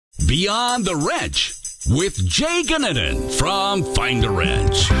Beyond the Wrench with Jay Goninen from Find a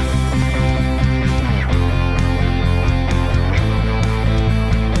Wrench.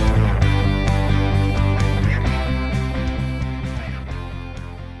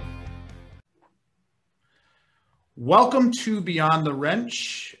 Welcome to Beyond the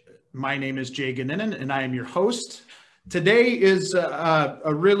Wrench. My name is Jay Goninen, and I am your host. Today is a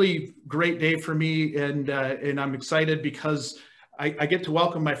really great day for me, and I'm excited because I get to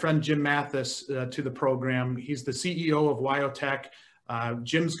welcome my friend Jim Mathis to the program. He's the CEO of WyoTech.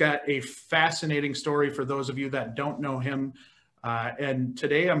 Jim's got a fascinating story for those of you that don't know him. And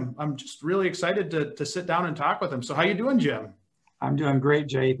today I'm just really excited to sit down and talk with him. So how you doing, Jim? I'm doing great,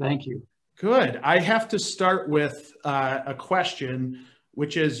 Jay. Thank you. Good. I have to start with a question,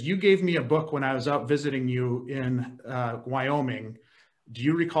 which is you gave me a book when I was out visiting you in Wyoming. Do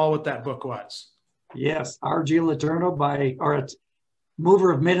you recall what that book was? Yes, R.G. Letourneau or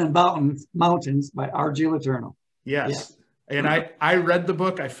Mover of Midland Mountains by R.G. Letourneau. Yes. And I read the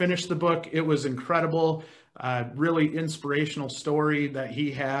book. I finished the book. It was incredible. Really inspirational story that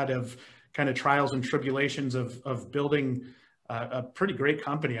he had of kind of trials and tribulations of building a pretty great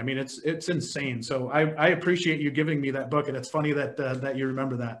company. I mean, it's insane. So I appreciate you giving me that book. And it's funny that you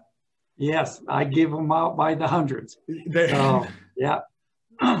remember that. Yes, I give them out by the hundreds. So, yeah.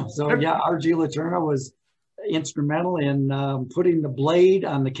 So yeah, R.G. Letourneau was instrumental in putting the blade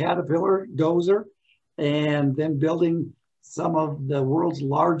on the Caterpillar dozer and then building some of the world's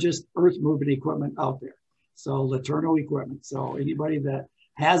largest earth moving equipment out there. So Letourneau equipment. So anybody that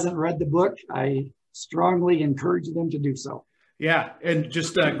hasn't read the book, I strongly encourage them to do so. Yeah, and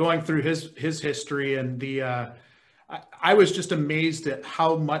just going through his history and I was just amazed at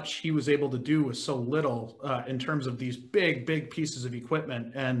how much he was able to do with so little in terms of these big pieces of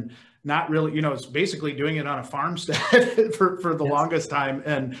equipment, and not really, it's basically doing it on a farmstead for the longest time,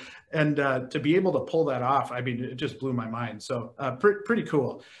 and to be able to pull that off, I mean, it just blew my mind. So pretty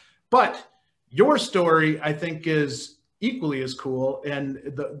cool. But your story, I think, is equally as cool, and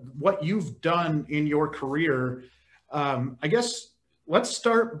what you've done in your career. I guess let's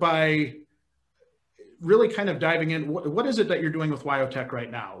start by really kind of diving in. What is it that you're doing with WyoTech right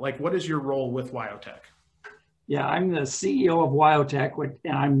now? Like, what is your role with WyoTech? Yeah, I'm the CEO of WyoTech,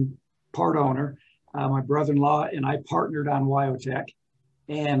 and I'm part owner. My brother-in-law and I partnered on WyoTech,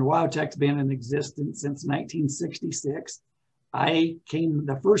 and WyoTech's been in existence since 1966. I came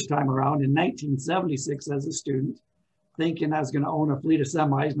the first time around in 1976 as a student, thinking I was going to own a fleet of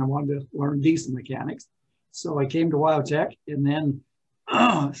semis and I wanted to learn diesel mechanics. So I came to WyoTech, and then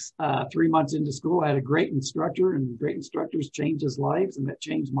 3 months into school, I had a great instructor, and great instructors changed his lives, and that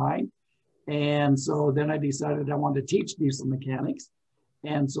changed mine. And so then I decided I wanted to teach diesel mechanics.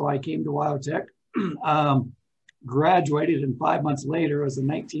 And so I came to WyoTech, graduated, and 5 months later, as a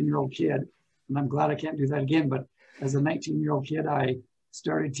 19-year-old kid, and I'm glad I can't do that again, but as a 19-year-old kid, I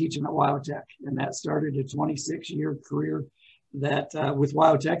started teaching at WyoTech, and that started a 26-year career that with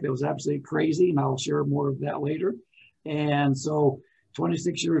WyoTech that was absolutely crazy, and I'll share more of that later. And so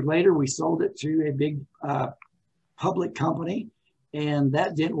 26 years later, we sold it to a big public company, and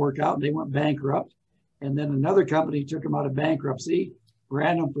that didn't work out. They went bankrupt. And then another company took them out of bankruptcy,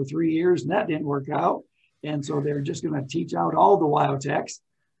 ran them for 3 years, and that didn't work out. And so they're just going to teach out all the WyoTechs.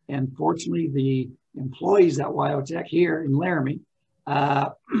 And fortunately, the employees at WyoTech here in Laramie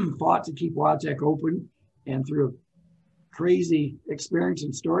fought to keep WyoTech open, and through a crazy experience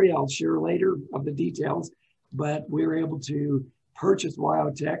and story I'll share later of the details, but we were able to purchase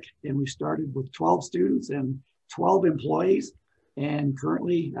WyoTech, and we started with 12 students and 12 employees, and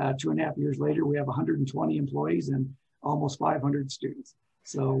currently 2.5 years later we have 120 employees and almost 500 students.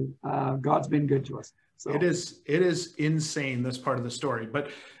 So God's been good to us. So it is insane, this part of the story.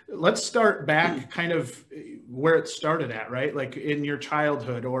 But let's start back kind of where it started at, right? Like in your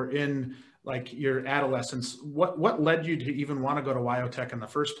childhood or in like your adolescence, what led you to even want to go to WyoTech in the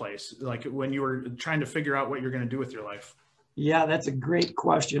first place? Like when you were trying to figure out what you're going to do with your life? Yeah, that's a great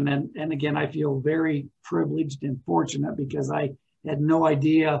question. And again, I feel very privileged and fortunate because I had no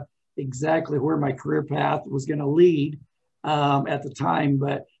idea exactly where my career path was going to lead at the time.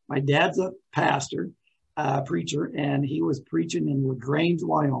 But my dad's a pastor, preacher, and he was preaching in LaGrange,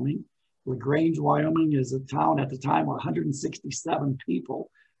 Wyoming. LaGrange, Wyoming is a town at the time with 167 people.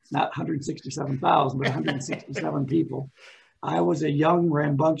 Not 167,000, but 167 people. I was a young,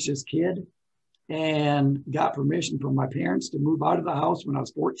 rambunctious kid and got permission from my parents to move out of the house when I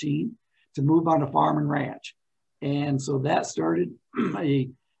was 14 to move on a farm and ranch. And so that started a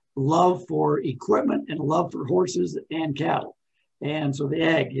love for equipment and a love for horses and cattle. And so the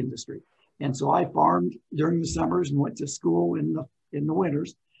ag industry. And so I farmed during the summers and went to school in the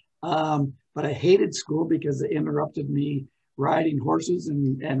winters. But I hated school because it interrupted me riding horses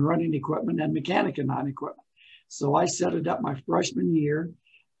and running equipment and mechanicing on equipment. So I set it up my freshman year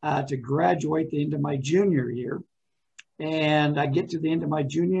to graduate the end of my junior year. And I get to the end of my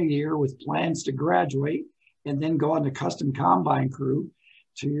junior year with plans to graduate and then go on the custom combine crew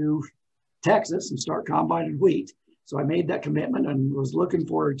to Texas and start combining wheat. So I made that commitment and was looking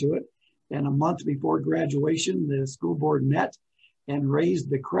forward to it. And a month before graduation, the school board met and raised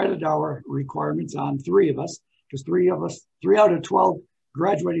the credit hour requirements on 3 of us, because 3 out of 12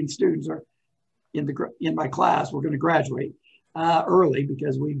 graduating students are in my class. We're going to graduate early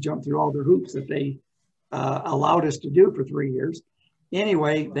because we jumped through all the hoops that they allowed us to do for 3 years.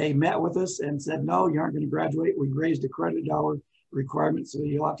 Anyway, they met with us and said, no, you aren't going to graduate. We raised the credit hour requirement, so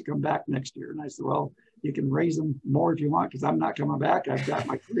you'll have to come back next year. And I said, well, you can raise them more if you want, because I'm not coming back. I've got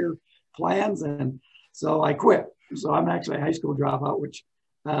my career plans. And so I quit. So I'm actually a high school dropout, which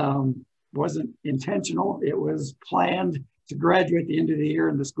wasn't intentional. It was planned to graduate at the end of the year,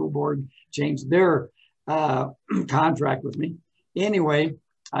 and the school board changed their contract with me. Anyway,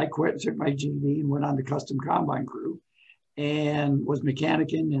 I quit, took my GED, and went on the custom combine crew and was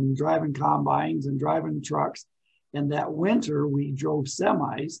mechanicking and driving combines and driving trucks. And that winter, we drove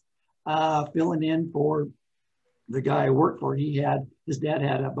semis, filling in for the guy I worked for. His dad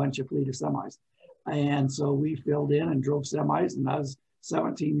had a bunch of fleet of semis. And so we filled in and drove semis, and I was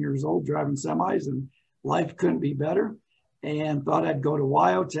 17 years old driving semis, and life couldn't be better. And thought I'd go to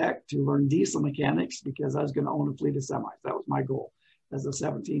WyoTech to learn diesel mechanics because I was going to own a fleet of semis. That was my goal as a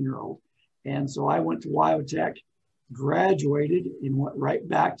 17-year-old. And so I went to WyoTech, graduated, and went right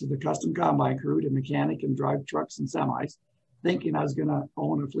back to the custom combine crew to mechanic and drive trucks and semis, thinking I was going to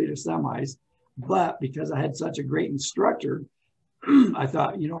own a fleet of semis. But because I had such a great instructor, I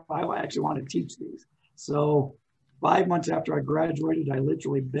thought, I actually want to teach these. So 5 months after I graduated, I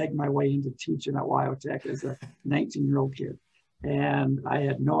literally begged my way into teaching at WyoTech as a 19-year-old kid. And I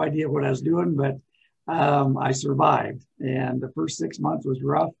had no idea what I was doing, but I survived. And the first 6 months was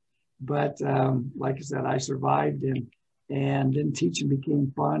rough, but like I said, I survived, and then teaching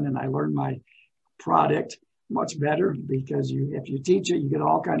became fun, and I learned my product much better because if you teach it, you get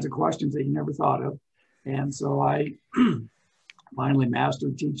all kinds of questions that you never thought of. And so I finally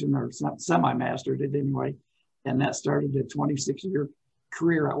mastered teaching, or semi-mastered it anyway. And that started a 26-year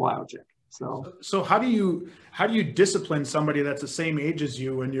career at WyoTech. So how do you discipline somebody that's the same age as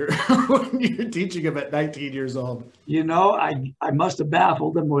you when you're teaching them at 19 years old? I must have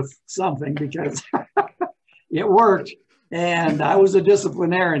baffled them with something because it worked, and I was a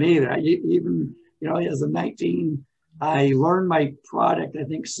disciplinarian either. Even as a 19, I learned my product, I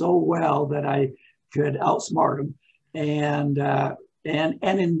think, so well that I could outsmart them. And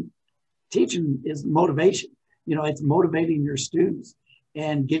in teaching is motivation. It's motivating your students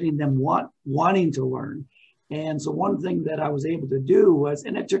and getting them wanting to learn. And so one thing that I was able to do was,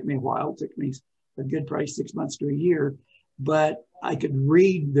 and it took me a while, it took me a good probably 6 months to a year, but I could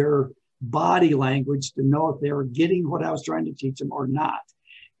read their body language to know if they were getting what I was trying to teach them or not.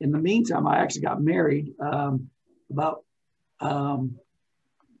 In the meantime, I actually got married about 5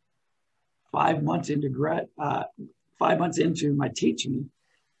 months into 5 months into my teaching.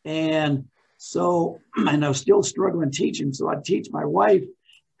 And I was still struggling teaching. So I'd teach my wife,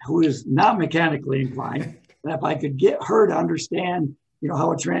 who is not mechanically inclined, and if I could get her to understand,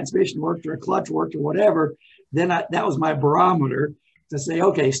 how a transmission worked or a clutch worked or whatever, then that was my barometer to say,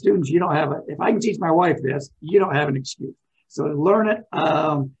 okay, students, if I can teach my wife this, you don't have an excuse. So learn it.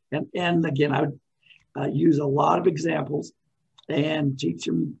 And again, I would use a lot of examples and teach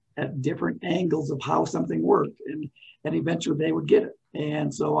them at different angles of how something worked. And eventually they would get it.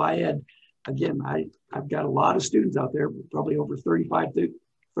 And so I've got a lot of students out there, probably over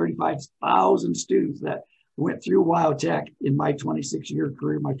 35,000 students that went through WyoTech in my 26-year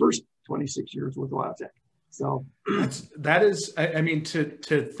career, my first 26 years with WyoTech. So that is,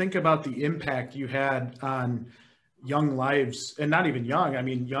 to think about the impact you had on young lives, and not even young,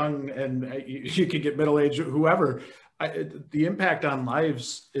 young, and you could get middle-aged, whoever, the impact on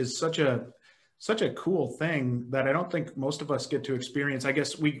lives is such a cool thing that I don't think most of us get to experience. I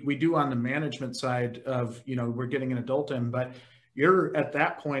guess we do on the management side of, we're getting an adult in, but you're at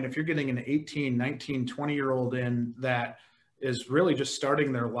that point, if you're getting an 18, 19, 20-year-old in that is really just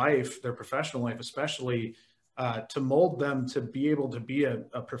starting their life, their professional life, especially to mold them to be able to be a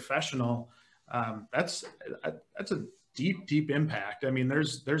professional, that's a deep impact.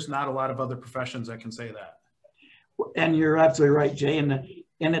 There's not a lot of other professions that can say that. And you're absolutely right, Jay. And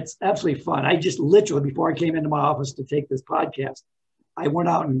it's absolutely fun. I just literally, before I came into my office to take this podcast, I went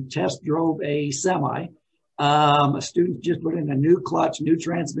out and test drove a semi A student just put in a new clutch, new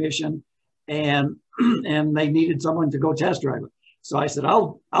transmission, and and they needed someone to go test drive it. So I said,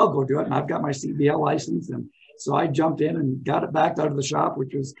 I'll go do it. And I've got my CBL license. And so I jumped in and got it backed out of the shop,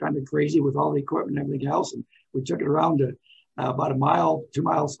 which was kind of crazy with all the equipment and everything else. And we took it around to about a mile, 2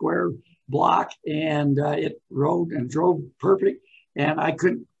 mile square block, and it rode and drove perfect. And I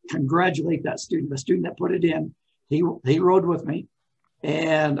couldn't congratulate that student. The student that put it in, he rode with me.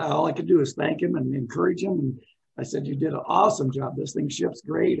 And all I could do is thank him and encourage him. And I said, you did an awesome job. This thing ships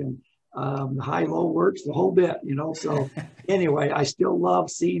great. And the high-low works, the whole bit, you know. So anyway, I still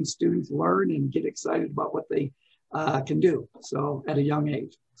love seeing students learn and get excited about what they can do. So at a young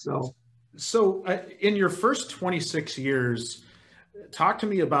age. So in your first 26 years, talk to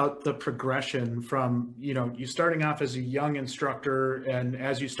me about the progression from, you know, you starting off as a young instructor, and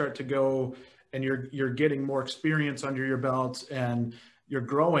as you start to go and you're getting more experience under your belt and you're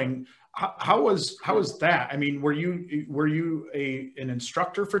growing. How was that? I mean, were you an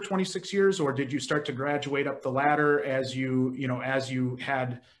instructor for 26 years, or did you start to graduate up the ladder as you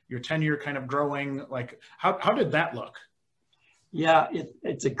had your tenure kind of growing? Like, how did that look? Yeah,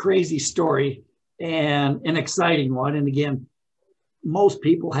 it's a crazy story and an exciting one. And again, most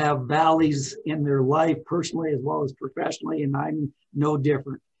people have valleys in their life, personally as well as professionally, and I'm no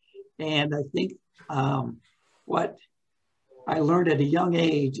different. And I think what I learned at a young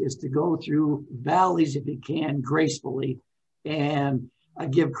age is to go through valleys if you can gracefully. And I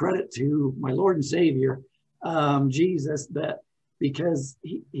give credit to my Lord and Savior, Jesus, that because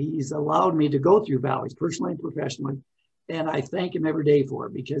he's allowed me to go through valleys personally and professionally. And I thank him every day for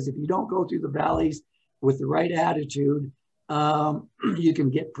it, because if you don't go through the valleys with the right attitude, you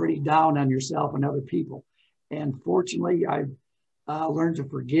can get pretty down on yourself and other people. And fortunately, I've learned to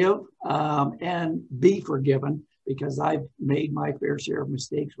forgive and be forgiven, because I've made my fair share of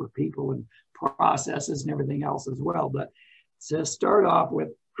mistakes with people and processes and everything else as well. But to start off with,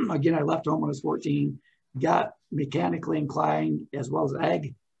 again, I left home when I was 14, got mechanically inclined as well as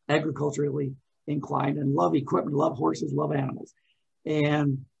agriculturally inclined, and love equipment, love horses, love animals.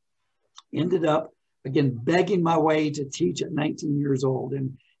 And ended up, again, begging my way to teach at 19 years old.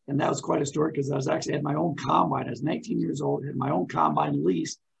 And that was quite a story, because I was actually had my own combine. I was 19 years old, had my own combine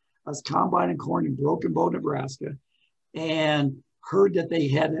leased. I was combining corn in Broken Bow, Nebraska, and heard that they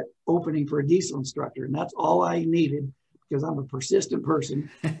had an opening for a diesel instructor. And that's all I needed, because I'm a persistent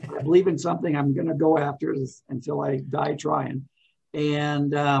person. I believe in something, I'm going to go after until I die trying.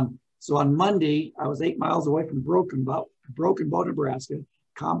 And so on Monday, I was 8 miles away from Broken Bow, Nebraska,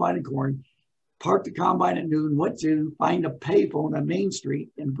 combining corn, parked the combine at noon, went to find a payphone on Main Street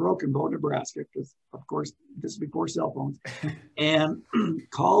in Broken Bow, Nebraska, because of course this is before cell phones, and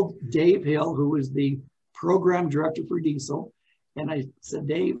called Dave Hill, who was the program director for diesel. And I said,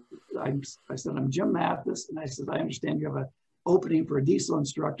 Dave, I'm Jim Mathis. And I said, I understand you have an opening for a diesel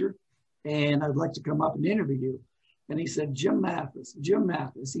instructor, and I'd like to come up and interview you. And he said, Jim Mathis.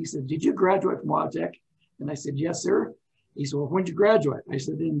 He said, did you graduate from WyoTech? And I said, yes, sir. He said, well, when did you graduate? I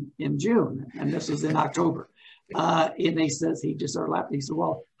said, in June. And this was in October. And he says, he just started laughing. He said,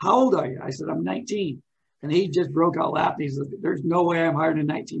 well, how old are you? I said, I'm 19. And he just broke out laughing. He said, there's no way I'm hiring a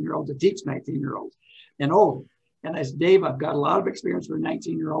 19-year-old to teach 19-year-olds and old. And I said, Dave, I've got a lot of experience for a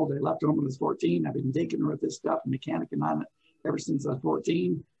 19-year-old. I left home when I was 14. I've been taking with this stuff and mechanicking on it ever since I was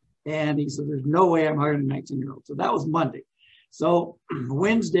 14. And he said, there's no way I'm hiring a 19-year-old. So that was Monday. So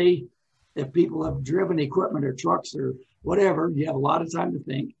Wednesday, if people have driven equipment or trucks or whatever, you have a lot of time to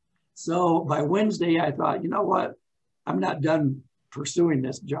think. So by Wednesday, I thought, you know what? I'm not done pursuing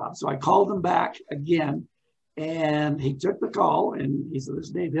this job. So I called him back again, and he took the call, and he said, this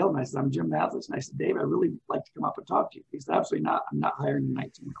is Dave Hill. And I said, I'm Jim Mathis. And I said, Dave, I really like to come up and talk to you. He said, absolutely not. I'm not hiring a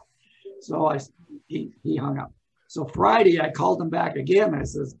 19-year-old. So he hung up. So Friday, I called him back again. I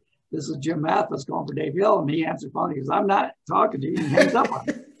says, this is Jim Mathis calling for Dave Hill. And he answered phone. He goes, I'm not talking to you. He hangs up on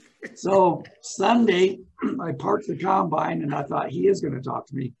me. So Sunday, I parked the combine, and I thought he is going to talk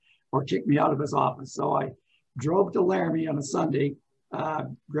to me or kick me out of his office. So I drove to Laramie on a Sunday,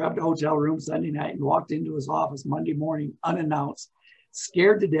 grabbed a hotel room Sunday night, and walked into his office Monday morning unannounced,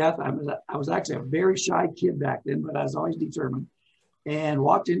 scared to death. I was actually a very shy kid back then, but I was always determined, and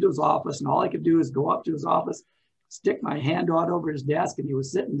walked into his office, and all I could do is go up to his office, stick my hand out over his desk, and he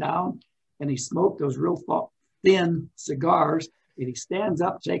was sitting down, and he smoked those real thin cigars. And he stands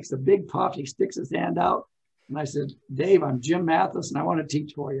up, takes a big puff, he sticks his hand out. And I said, Dave, I'm Jim Mathis, and I want to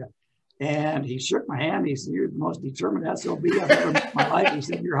teach for you. And he shook my hand. He said, you're the most determined SOB I've ever met in my life. He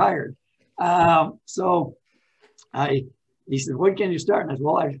said, you're hired. He said, when can you start? And I said,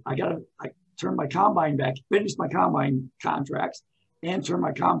 well, I turned my combine back, finished my combine contracts, and turned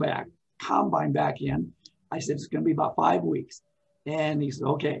my combine back in. I said, it's going to be about 5 weeks. And he said,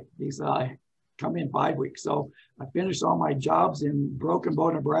 okay. He said, I come in 5 weeks. So I finished all my jobs in Broken Bow,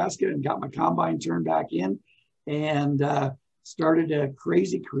 Nebraska, and got my combine turned back in, and started a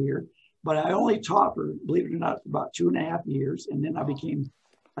crazy career. But I only taught for, believe it or not, for about 2.5 years. And then I became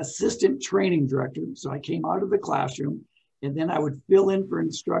assistant training director. So I came out of the classroom, and then I would fill in for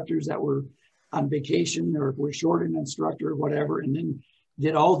instructors that were on vacation, or if we're short an instructor or whatever, and then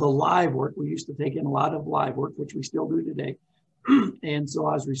did all the live work. We used to take in a lot of live work, which we still do today. And so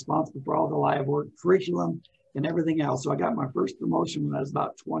I was responsible for all the live work, curriculum, and everything else. So I got my first promotion when I was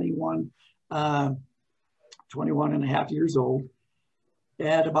about 21 and a half years old.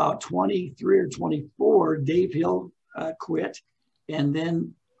 At about 23 or 24, Dave Hill quit. And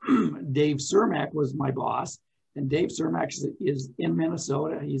then Dave Cermak was my boss. And Dave Cermak is in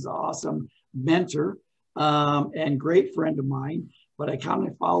Minnesota. He's an awesome mentor and great friend of mine. But I kind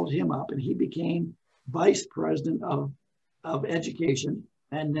of followed him up, and he became vice president of education.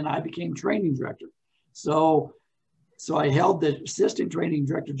 And then I became training director. So I held the assistant training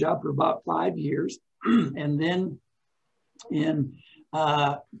director job for about 5 years. And then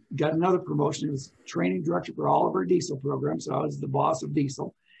got another promotion. It was training director for all of our diesel programs. So I was the boss of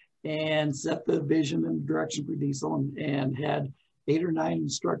diesel and set the vision and direction for diesel, and had 8 or 9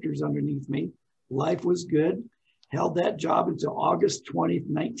 instructors underneath me. Life was good. Held that job until August 20th,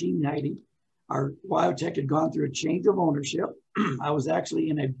 1990. Our WyoTech had gone through a change of ownership. I was actually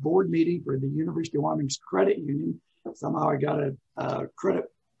in a board meeting for the University of Wyoming's credit union. Somehow I got a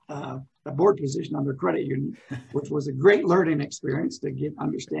board position on their credit union, which was a great learning experience to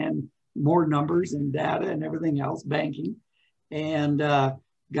understand more numbers and data and everything else, banking, and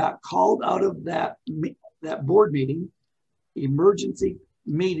got called out of that board meeting, emergency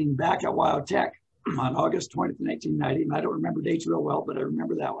meeting back at WyoTech on August 20th, 1990. And I don't remember dates real well, but I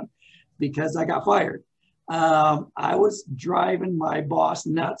remember that one because I got fired. I was driving my boss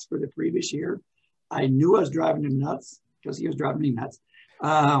nuts for the previous year. I knew I was driving him nuts because he was driving me nuts.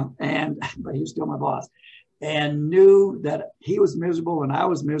 But he was still my boss, and knew that he was miserable and I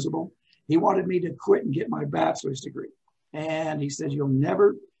was miserable. He wanted me to quit and get my bachelor's degree. And he says, you'll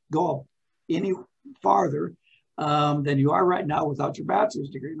never go any farther than you are right now without your bachelor's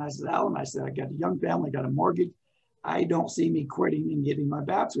degree. And I said, Alan, I said, I got a young family, got a mortgage. I don't see me quitting and getting my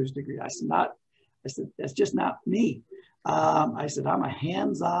bachelor's degree. I said, that's just not me. I said, I'm a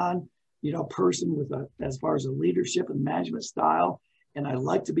hands-on, person with as far as a leadership and management style. And I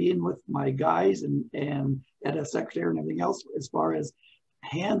like to be in with my guys and at a secretary and everything else as far as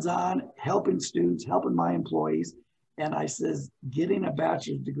hands-on, helping students, helping my employees. And I says, getting a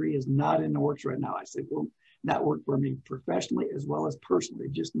bachelor's degree is not in the works right now. I said, well, that worked for me professionally as well as personally,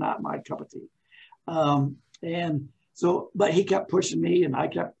 just not my cup of tea. And so, but he kept pushing me and I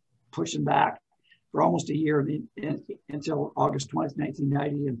kept pushing back for almost a year until August 20th,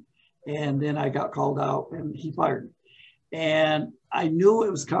 1990. And then I got called out and he fired me. And I knew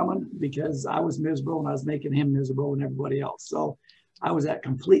it was coming because I was miserable and I was making him miserable and everybody else. So I was at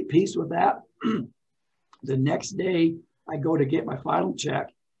complete peace with that. The next day I go to get my final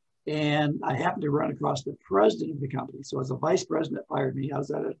check and I happened to run across the president of the company. So as a vice president fired me, I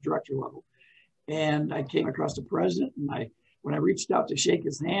was at a director level. And I came across the president and when I reached out to shake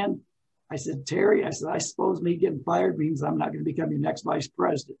his hand, I said, Terry, I said, I suppose me getting fired means I'm not going to become your next vice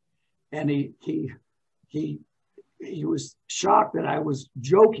president. And he was shocked that I was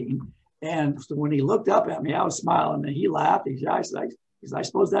joking. And so when he looked up at me, I was smiling and he laughed. He said, I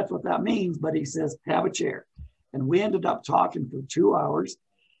suppose that's what that means. But he says, have a chair. And we ended up talking for 2 hours.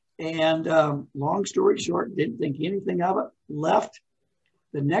 And long story short, didn't think anything of it, left.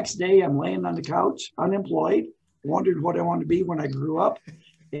 The next day, I'm laying on the couch, unemployed, wondered what I wanted to be when I grew up.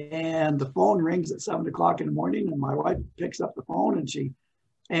 And the phone rings at 7 o'clock in the morning and my wife picks up the phone and she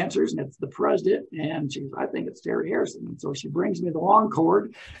answers, and it's the president, and I think it's Terry Harrison. And so she brings me the long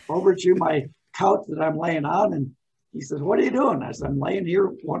cord over to my couch that I'm laying on, and he says, what are you doing? I said, I'm laying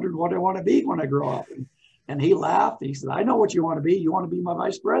here wondering what I want to be when I grow up. And he laughed. He said, I know what you want to be. You want to be my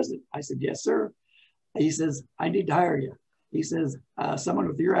vice president? I said, yes, sir. He says, I need to hire you. He says, someone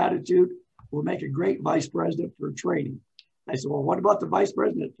with your attitude will make a great vice president for training. I said, well, what about the vice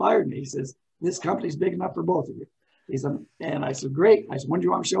president that fired me? He says, this company's big enough for both of you. He said, and I said, great. I said, when do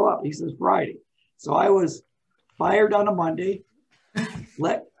you want to show up? He says, Friday. So I was fired on a Monday,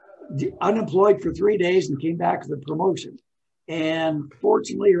 unemployed for 3 days and came back with a promotion. And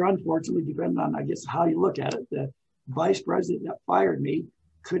fortunately or unfortunately, depending on, I guess, how you look at it, the vice president that fired me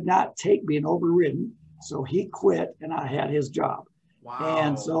could not take being overridden. So he quit and I had his job. Wow.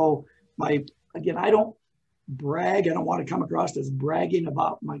 And so again, I don't brag. I don't want to come across as bragging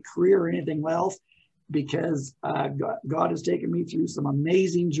about my career or anything else. because God has taken me through some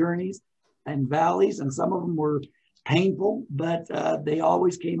amazing journeys and valleys, and some of them were painful, but they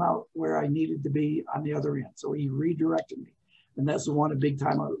always came out where I needed to be on the other end. So he redirected me. And that's the one, a big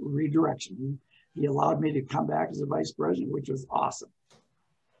time of redirection. He allowed me to come back as a vice president, which was awesome.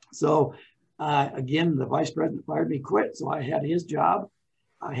 So again, the vice president fired me, quit. So I had his job.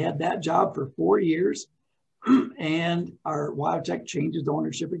 I had that job for 4 years. And our WyoTech changed its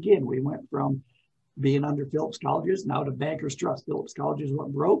ownership again. We went from being under Phillips Colleges now to Bankers Trust. Phillips Colleges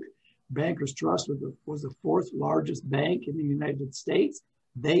went broke. Bankers Trust was the fourth largest bank in the United States.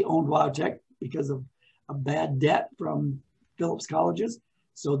 They owned WyoTech because of a bad debt from Phillips Colleges.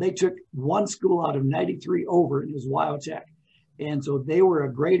 So they took one school out of 93 over, and it was WyoTech. And so they were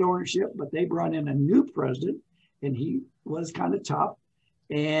a great ownership, but they brought in a new president, and he was kind of tough.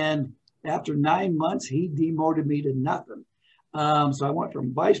 And after 9 months, he demoted me to nothing. So I went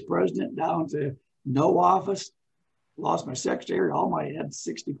from vice president down to no office, lost my secretary. I had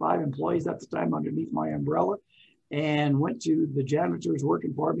 65 employees at the time underneath my umbrella, and went to the janitors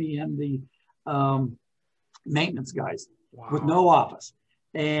working for me and the maintenance guys. Wow. With no office.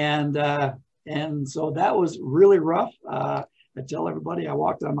 And so that was really rough. I tell everybody I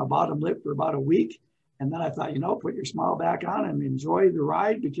walked on my bottom lip for about a week. And then I thought, put your smile back on and enjoy the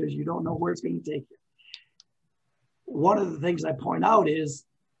ride, because you don't know where it's going to take you. One of the things I point out is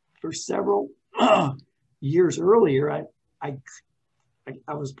for several years earlier, I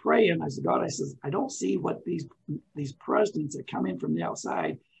was praying. I said, God, I don't see what these presidents that come in from the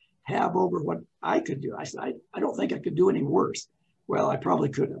outside have over what I could do. I said, I don't think I could do any worse. Well, I probably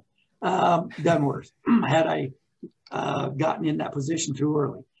could have done worse had I gotten in that position too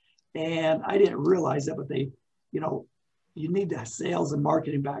early. And I didn't realize that, but you need a sales and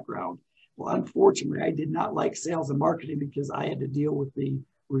marketing background. Well, unfortunately, I did not like sales and marketing because I had to deal with the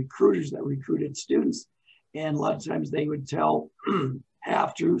recruiters that recruited students. And a lot of times they would tell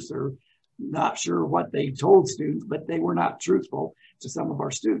half-truths or not sure what they told students, but they were not truthful to some of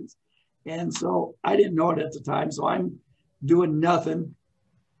our students. And so I didn't know it at the time. So I'm doing nothing.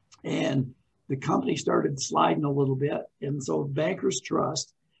 And the company started sliding a little bit. And so Bankers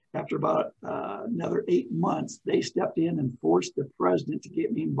Trust, after about another 8 months, they stepped in and forced the president to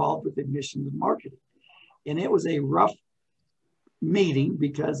get me involved with admissions and marketing. And it was a rough meeting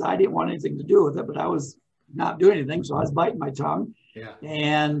because I didn't want anything to do with it, but I was not doing anything. So I was biting my tongue. Yeah.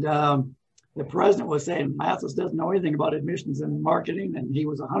 And the president was saying, Mathis doesn't know anything about admissions and marketing. And he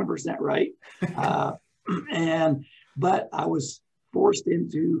was 100% right. But I was forced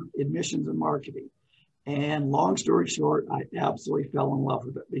into admissions and marketing. And long story short, I absolutely fell in love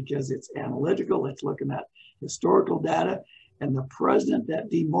with it because it's analytical. It's looking at historical data. And the president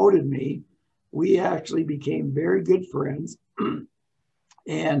that demoted me, we actually became very good friends.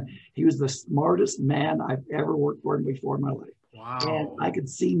 And he was the smartest man I've ever worked for before in my life. Wow. And I could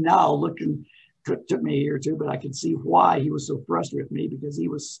see now, took me a year or two, but I could see why he was so frustrated with me, because he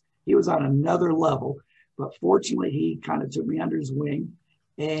was on another level. But fortunately, he kind of took me under his wing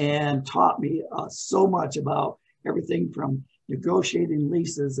and taught me so much about everything from negotiating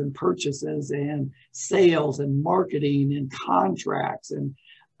leases and purchases and sales and marketing and contracts. And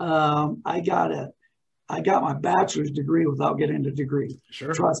I got my bachelor's degree without getting a degree.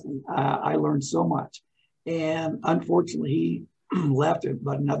 Sure. Trust me, I learned so much. And unfortunately, he left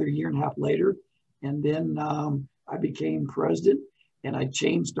about another year and a half later. And then I became president, and I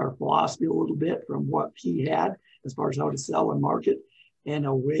changed our philosophy a little bit from what he had as far as how to sell and market. And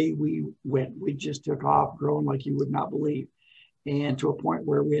away we went. We just took off, growing like you would not believe. And to a point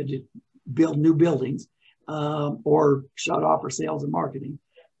where we had to build new buildings or shut off our sales and marketing.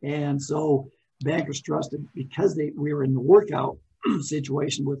 And so Bankers Trusted, because we were in the workout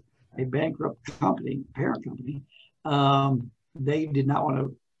situation with a bankrupt company, parent company, they did not want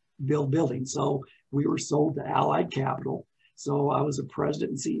to build buildings. So we were sold to Allied Capital. So I was a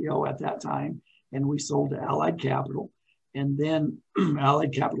president and CEO at that time, and we sold to Allied Capital. And then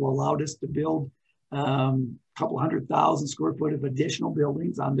Allied Capital allowed us to build a couple 100,000 square foot of additional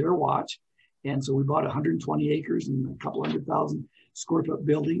buildings on their watch. And so we bought 120 acres and a couple 100,000 square foot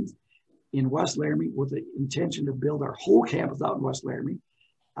buildings in West Laramie with the intention to build our whole campus out in West Laramie.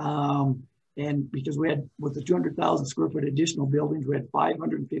 And because we had, with the 200,000 square foot additional buildings, we had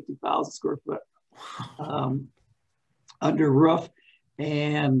 550,000 square foot under roof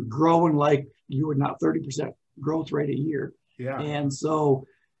and growing like you would not, 30% growth rate a year. Yeah. And so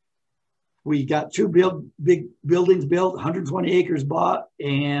we got two big buildings built, 120 acres bought.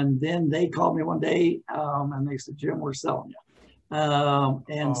 And then they called me one day and they said, Jim, we're selling you.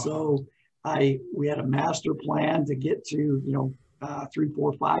 So we had a master plan to get to, 3,000,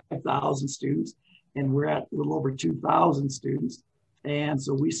 4,000, 5,000 students. and we're at a little over 2,000 students. And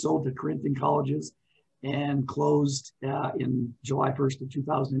so we sold to Corinthian colleges and closed in July 1st of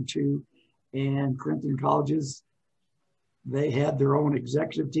 2002. And Corinthian colleges, they had their own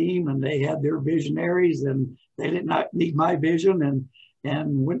executive team and they had their visionaries, and they did not need my vision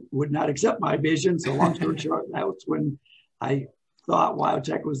and would not accept my vision. So long story short, that was when I thought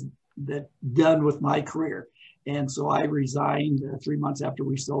WyoTech was done with my career. And so I resigned 3 months after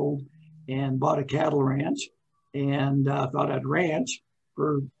we sold and bought a cattle ranch, and thought I'd ranch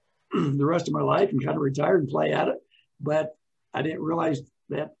for the rest of my life and kind of retire and play at it. But I didn't realize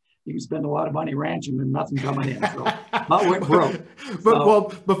that you can spend a lot of money ranching and nothing coming in. So about went broke. But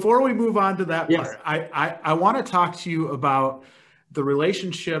well, before we move on to that Yes. part, I want to talk to you about the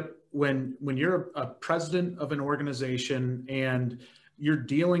relationship when you're a president of an organization and you're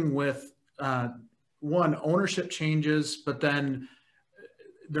dealing with one, ownership changes, but then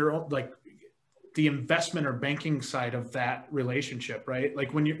they're like the investment or banking side of that relationship, right?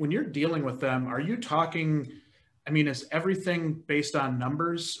 Like when you're dealing with them, are you talking, I mean, is everything based on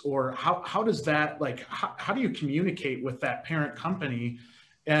numbers, or how does that, like, how do you communicate with that parent company?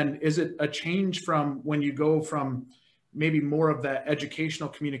 And is it a change from when you go from maybe more of that educational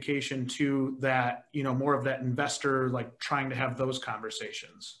communication to that, you know, more of that investor, like trying to have those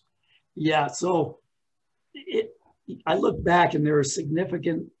conversations? Yeah. So I look back and there are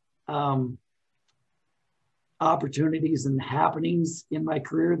significant opportunities and happenings in my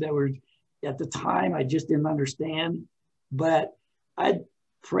career that were, at the time, I just didn't understand. But I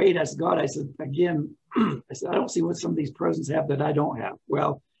prayed, I said, God, I said, again, I said, I don't see what some of these presidents have that I don't have.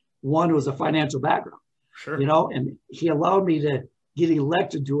 Well, one was a financial background, Sure. you know, and he allowed me to get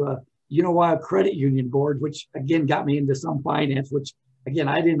elected to a Ohio credit union board, which again got me into some finance, which again,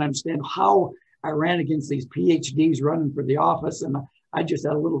 I didn't understand how I ran against these PhDs running for the office. And I just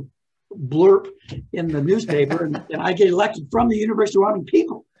had a little blurb in the newspaper and I get elected from the University of Wyoming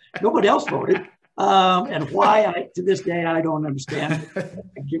people. Nobody else voted. And why, to this day, I don't understand.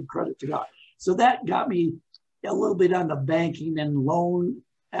 I give credit to God. So that got me a little bit on the banking and loan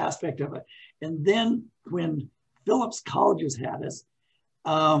aspect of it. And then when Phillips Colleges had us,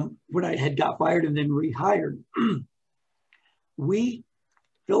 when I had got fired and then rehired,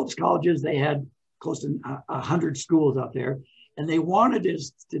 Phillips Colleges, they had close to 100 schools out there, and they wanted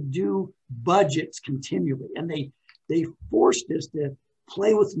us to do budgets continually. And they forced us to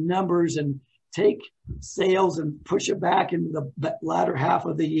play with numbers and take sales and push it back into the latter half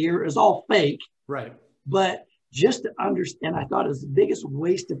of the year. Is all fake. Right. But just to understand, I thought it was the biggest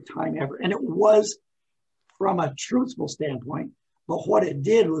waste of time ever. And it was from a truthful standpoint. But what it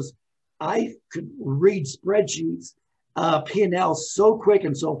did was I could read spreadsheets, P&L so quick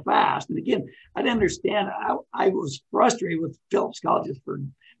and so fast. And again, I didn't understand. I was frustrated with Phillips Colleges for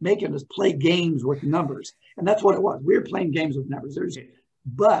making us play games with numbers. And that's what it was. We were playing games with numbers.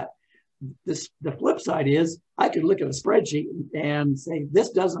 But the flip side is I could look at a spreadsheet and say,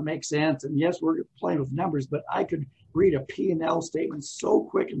 this doesn't make sense. And yes, we're playing with numbers, but I could read a P&L statement so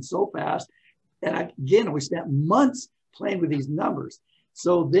quick and so fast. And again, we spent months playing with these numbers.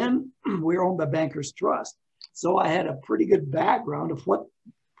 So then we were owned by Bankers Trust. So I had a pretty good background of what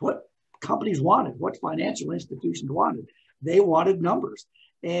companies wanted, what financial institutions wanted. They wanted numbers.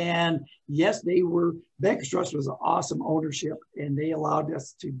 And yes, Bankers Trust was an awesome ownership, and they allowed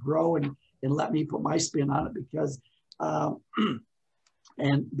us to grow and let me put my spin on it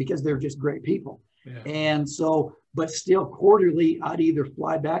because they're just great people. Yeah. And so, but still quarterly, I'd either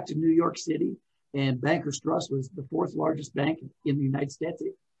fly back to New York City, and Bankers Trust was the fourth largest bank in the United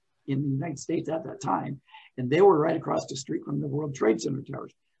States at that time. And they were right across the street from the World Trade Center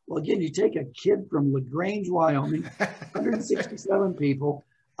towers. Well, again, you take a kid from LaGrange, Wyoming, 167 people.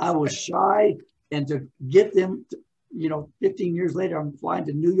 I was shy, and to get them, 15 years later, I'm flying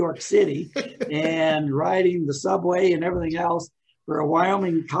to New York City and riding the subway and everything else. For a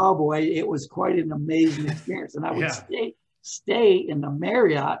Wyoming cowboy, it was quite an amazing experience. And I would stay in the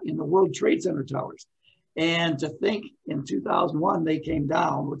Marriott in the World Trade Center towers. And to think in 2001, they came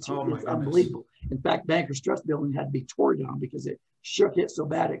down, which is unbelievable. In fact, Bankers Trust building had to be torn down because it shook it so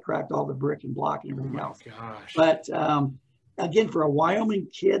bad it cracked all the brick and block and everything else. Gosh. But again, for a Wyoming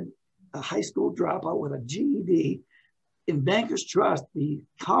kid, a high school dropout with a GED, in Bankers Trust, the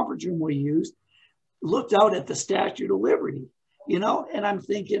conference room we used looked out at the Statue of Liberty, and I'm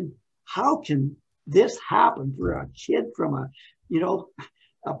thinking, how can this happen for a kid from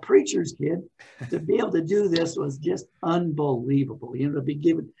a preacher's kid to be able to do this was just unbelievable. To be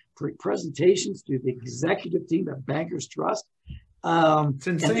given presentations to the executive team at Bankers Trust. It's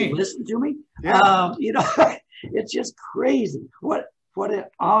insane. And they listen to me. Yeah. It's just crazy what what an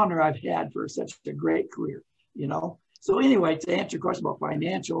honor I've had for such a great career, you know? So anyway, to answer your question about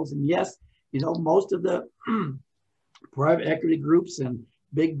financials, and yes, you know, most of the private equity groups and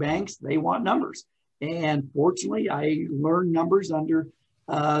big banks, they want numbers. And fortunately, I learned numbers under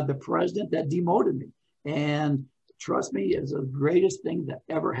the president that demoted me. And trust me, it's the greatest thing that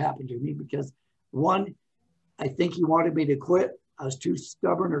ever happened to me, because one, I think he wanted me to quit. I was too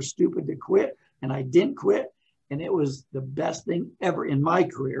stubborn or stupid to quit, and I didn't quit. And it was the best thing ever in my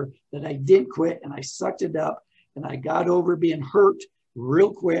career that I didn't quit, and I sucked it up, and I got over being hurt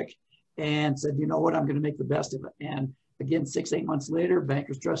real quick and said, you know what, I'm going to make the best of it. And again, 6-8 months later,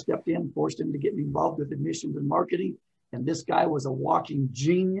 Bankers Trust stepped in, forced him to get me involved with admissions and marketing. And this guy was a walking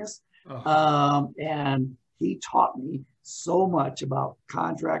genius. And he taught me so much about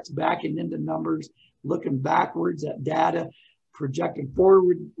contracts, backing into numbers, looking backwards at data, projecting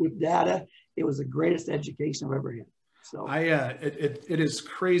forward with data. It was the greatest education I've ever had. So it is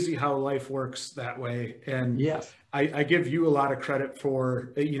crazy how life works that way. And yes, I give you a lot of credit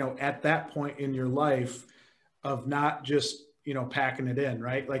for, you know, at that point in your life of not just, you know, packing it in,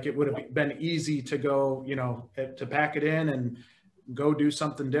 right? Like it would have been easy to go, you know, to pack it in and go do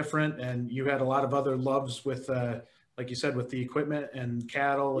something different. And you had a lot of other loves with, like you said, with the equipment and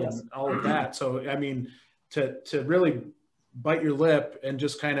cattle and all of that. So, I mean, to really bite your lip and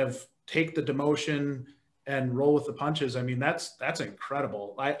just kind of take the demotion and roll with the punches. I mean, that's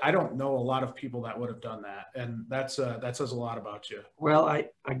incredible. I don't know a lot of people that would have done that. And that says a lot about you. Well,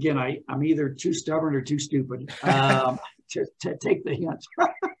 I'm either too stubborn or too stupid to take the hint.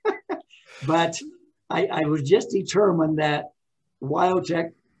 But I was just determined that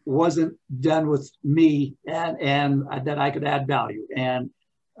WyoTech wasn't done with me, and that I could add value. And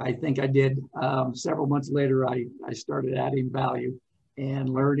I think I did. Several months later, I started adding value and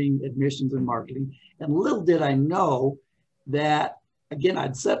learning admissions and marketing. And little did I know that, again,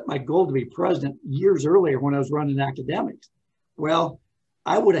 I'd set my goal to be president years earlier when I was running academics. Well,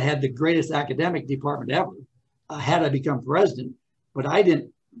 I would have had the greatest academic department ever had I become president, but I did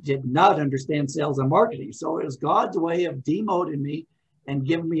not understand sales and marketing. So it was God's way of demoting me and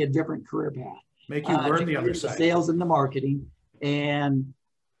giving me a different career path. Make you learn the other side. Sales and the marketing, and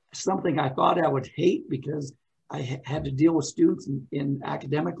something I thought I would hate because I had to deal with students in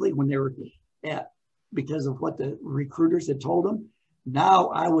academically when they were because of what the recruiters had told them. Now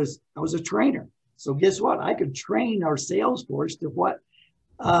I was a trainer. So guess what? I could train our sales force to what,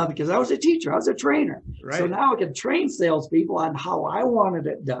 because I was a teacher, I was a trainer. Right. So now I could train salespeople on how I wanted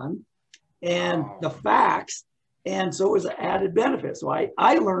it done and the facts. And so it was an added benefit. So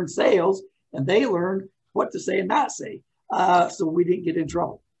I learned sales and they learned what to say and not say. So we didn't get in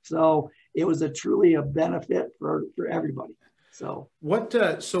trouble. So it was truly a benefit for everybody. So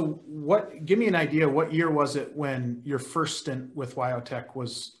give me an idea, what year was it when your first stint with WyoTech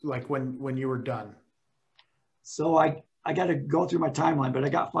was, like when you were done? So I got to go through my timeline, but I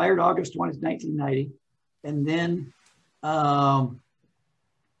got fired August 20th, 1990, and then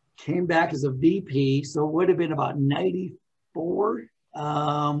came back as a VP. So it would have been about 94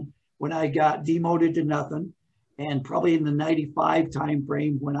 when I got demoted to nothing, and probably in the 95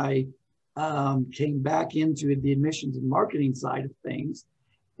 timeframe when I came back into the admissions and marketing side of things.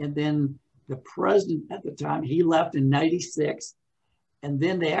 And then the president at the time, he left in 96. And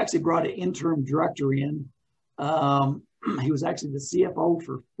then they actually brought an interim director in. He was actually the CFO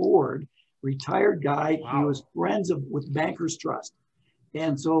for Ford, retired guy. Wow. He was friends with Bankers Trust.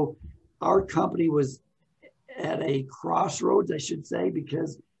 And so our company was at a crossroads, I should say,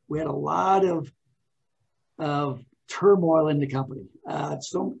 because we had a lot of turmoil in the company.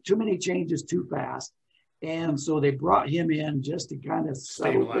 So too many changes too fast. And so they brought him in just to kind of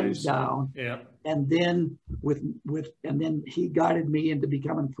settle things down. Yeah. And then and then he guided me into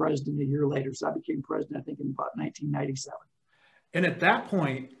becoming president a year later. So I became president, I think, in about 1997. And at that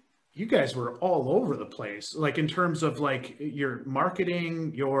point, you guys were all over the place, like in terms of like your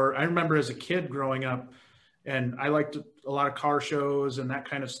marketing, I remember as a kid growing up, and I liked a lot of car shows and that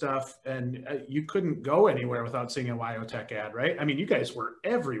kind of stuff. And you couldn't go anywhere without seeing a WyoTech ad, right? I mean, you guys were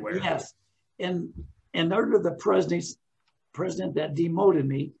everywhere. Yes. And under the president that demoted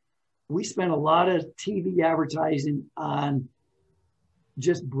me, we spent a lot of TV advertising on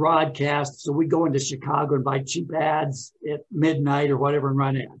just broadcast. So we go into Chicago and buy cheap ads at midnight or whatever and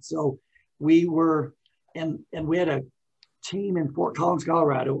run ads. So we were, and we had a team in Fort Collins,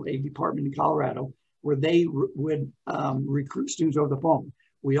 Colorado, a department in Colorado, where they would recruit students over the phone.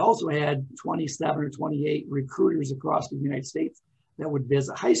 We also had 27 or 28 recruiters across the United States that would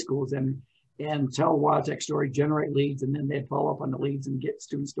visit high schools and tell a WyoTech story, generate leads, and then they'd follow up on the leads and get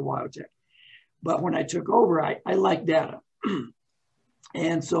students to WyoTech. But when I took over, I liked data.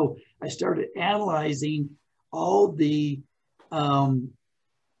 And so I started analyzing all the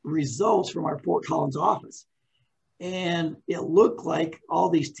results from our Fort Collins office. And it looked like all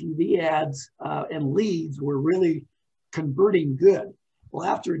these TV ads and leads were really converting good. Well,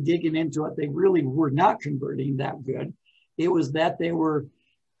 after digging into it, they really were not converting that good. It was that they were,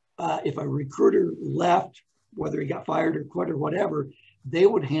 if a recruiter left, whether he got fired or quit or whatever, they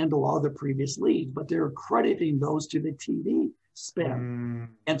would handle all the previous leads, but they were crediting those to the TV spend.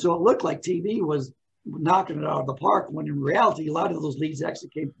 And so it looked like TV was knocking it out of the park, when in reality, a lot of those leads actually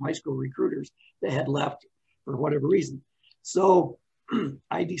came from high school recruiters that had left for whatever reason. So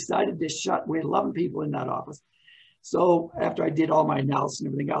I decided to we had 11 people in that office. So after I did all my analysis and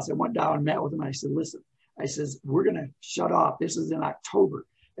everything else, I went down and met with them. I said, listen, I says, we're going to shut off. This is in October.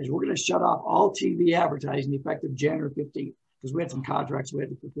 I said, we're going to shut off all TV advertising effective January 15th, because we had some contracts we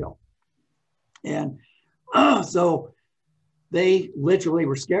had to fulfill. And so they literally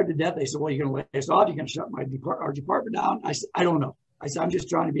were scared to death. They said, well, you're going to lay us off? You're going to shut our department down? I said, I don't know. I said, I'm just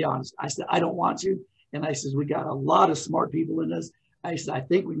trying to be honest. I said, I don't want to. And I said, we got a lot of smart people in this. I said, I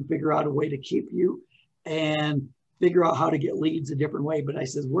think we can figure out a way to keep you and figure out how to get leads a different way. But I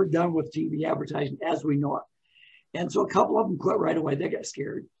said, we're done with TV advertising as we know it. And so a couple of them quit right away. They got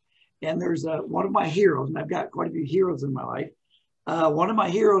scared. And there's one of my heroes, and I've got quite a few heroes in my life. One of my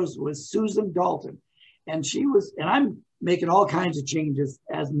heroes was Susan Dalton. And I'm making all kinds of changes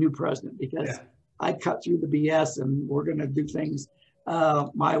as new president, because I cut through the BS and we're going to do things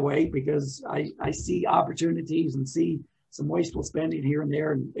my way, because I see opportunities and see some wasteful spending here and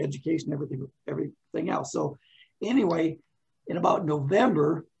there, and education, everything else. So anyway, in about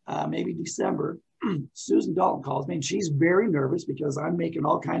November, maybe December, Susan Dalton calls me, and she's very nervous because I'm making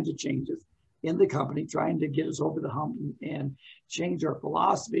all kinds of changes in the company, trying to get us over the hump and change our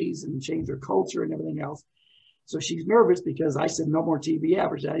philosophies and change our culture and everything else. So she's nervous because I said no more TV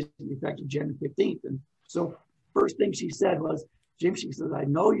advertising effective January 15th. And so first thing she said was, Jim, she says, I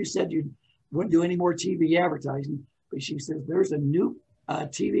know you said you wouldn't do any more TV advertising, but she says, there's a new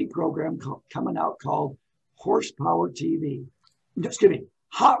TV program coming out called Horsepower TV. Excuse me,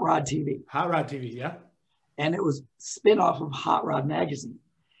 Hot Rod TV. Hot Rod TV, yeah. And it was spin-off of Hot Rod magazine.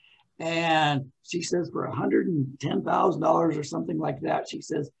 And she says for $110,000 or something like that, she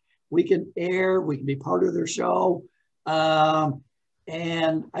says, we can be part of their show.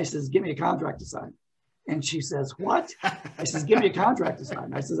 And I says, give me a contract to sign. And she says, what? I says, give me a contract to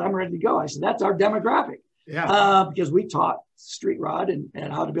sign. I says, I'm ready to go. I said, that's our demographic. Yeah. Because we taught street rod and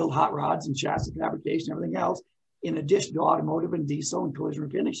how to build hot rods and chassis fabrication, everything else, in addition to automotive and diesel and collision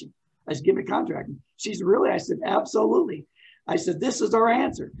refinishing. I said, give me a contract. And she's really, I said, absolutely. I said, this is our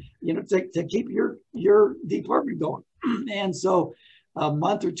answer, to keep your department going. And so a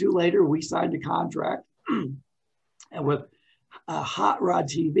month or two later, we signed a contract and with Hot Rod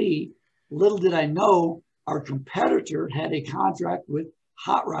TV. Little did I know, our competitor had a contract with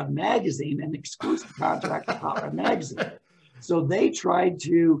Hot Rod Magazine, an exclusive contract with Hot Rod Magazine. So they tried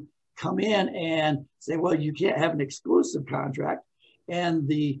to come in and say, well, you can't have an exclusive contract. And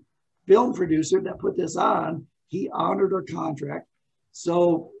the film producer that put this on, he honored our contract.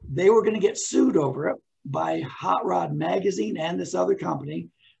 So they were going to get sued over it by Hot Rod Magazine and this other company.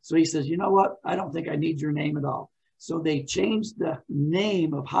 So he says, you know what? I don't think I need your name at all. So they changed the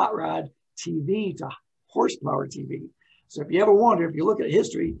name of Hot Rod TV to Horsepower TV. So if you ever wonder, if you look at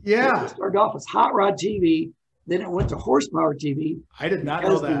history, it started off as Hot Rod TV, then it went to Horsepower TV. I did not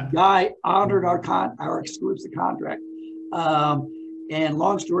know that. The guy honored our exclusive contract. And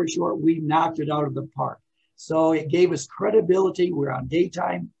long story short, we knocked it out of the park. So it gave us credibility. We're on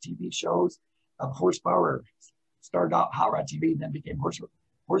daytime TV shows of Horsepower. Started out Hot Rod TV, then became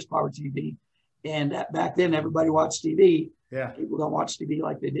Horsepower TV. And back then, everybody watched TV. Yeah. People don't watch TV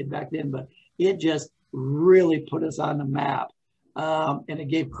like they did back then, but it just really put us on the map. And it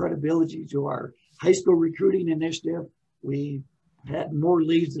gave credibility to our high school recruiting initiative. We had more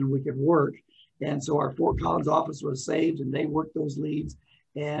leads than we could work. And so our Fort Collins office was saved, and they worked those leads.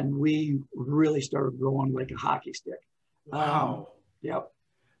 And we really started growing like a hockey stick. Wow. Yep.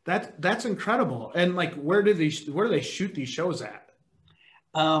 That's incredible. And like, where do they shoot these shows at?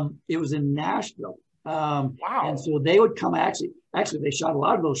 It was in Nashville. Wow. And so they would come, actually they shot a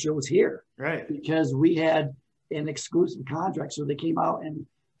lot of those shows here. Right. Because we had an exclusive contract. So they came out and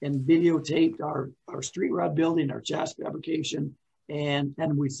videotaped our street rod building, our chassis fabrication, and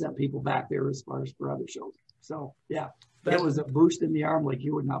we sent people back there as far as for other shows. So yeah, that was a boost in the arm like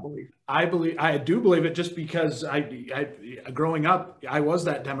you would not believe. I do believe it, just because I growing up, I was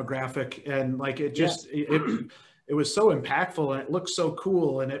that demographic, and like it just, it was so impactful, and it looked so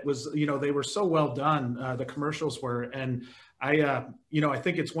cool. And it was, they were so well done. The commercials were, and I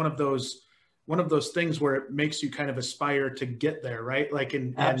think it's one of those things where it makes you kind of aspire to get there, right? Like,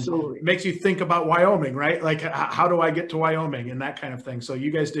 and makes you think about Wyoming, right? Like, how do I get to Wyoming and that kind of thing. So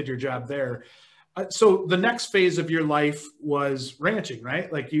you guys did your job there. So the next phase of your life was ranching, right?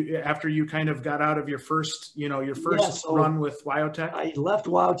 Like after you kind of got out of your first run with WyoTech. I left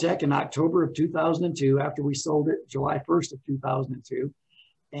WyoTech in October of 2002 after we sold it July 1st of 2002,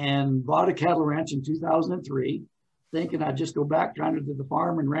 and bought a cattle ranch in 2003, thinking I'd just go back kind of to the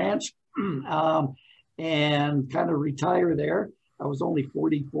farm and ranch and kind of retire there. I was only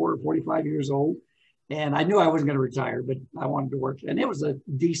 44 or 45 years old. And I knew I wasn't going to retire, but I wanted to work. And it was a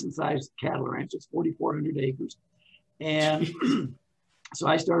decent sized cattle ranch. It's 4,400 acres. And so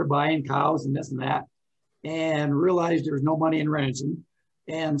I started buying cows and this and that, and realized there was no money in ranching.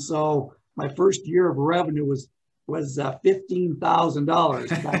 And so my first year of revenue was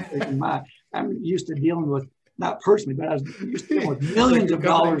 $15,000. I'm used to dealing with, not personally, but I was used to dealing with millions of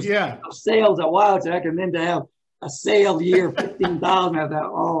dollars of sales at WyoTech. And then to have a sale year, 15,000, I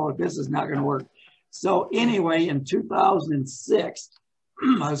thought, oh, this is not going to work. So anyway, in 2006,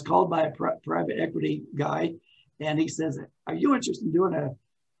 I was called by a private equity guy, and he says, are you interested in doing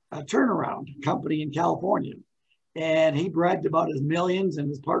a turnaround company in California? And he bragged about his millions and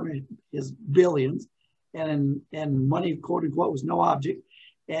his partner, his billions, and money, quote unquote, was no object.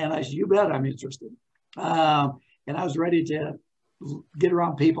 And I said, you bet I'm interested. And I was ready to get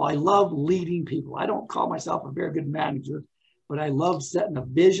around people. I love leading people. I don't call myself a very good manager, but I love setting a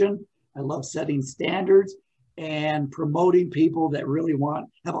vision. I love setting standards and promoting people that really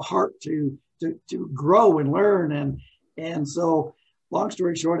have a heart to grow and learn. And so, long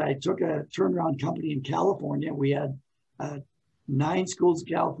story short, I took a turnaround company in California. We had 9 schools in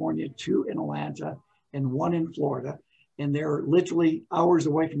California, 2 in Atlanta, and 1 in Florida. And they're literally hours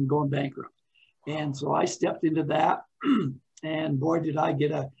away from going bankrupt. And so I stepped into that. And boy, did I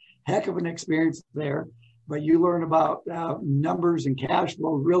get a heck of an experience there. But you learn about numbers and cash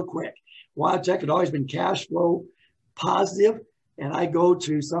flow real quick. WyoTech had always been cash flow positive, and I go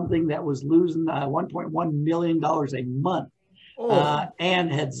to something that was losing $1.1 million a month and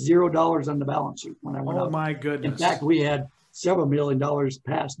had $0 on the balance sheet when I went out. Oh my goodness. In fact, we had several $1 million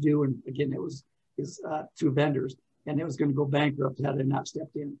past due, and again, it was 2 vendors, and it was going to go bankrupt had I not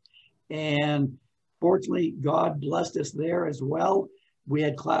stepped in. And fortunately, God blessed us there as well. We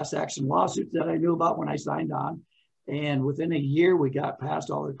had class action lawsuits that I knew about when I signed on. And within a year, we got past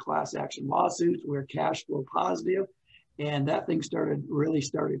all the class action lawsuits. We were cash flow positive. And that thing really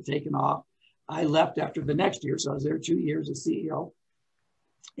started taking off. I left after the next year. So I was there 2 years as CEO.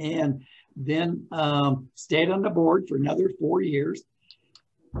 And then stayed on the board for another 4 years.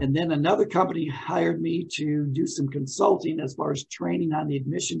 And then another company hired me to do some consulting as far as training on the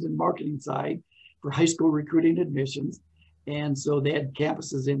admissions and marketing side for high school recruiting admissions. And so they had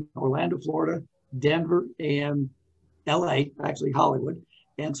campuses in Orlando, Florida, Denver, and LA, actually Hollywood.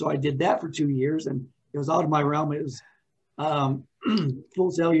 And so I did that for 2 years, and it was out of my realm. It was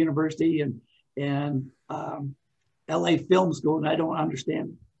Full Sail University and LA Film School, and I don't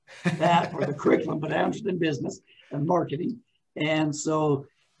understand that or the curriculum, but I understand business and marketing. And so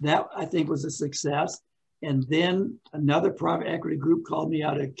that, I think, was a success. And then another private equity group called me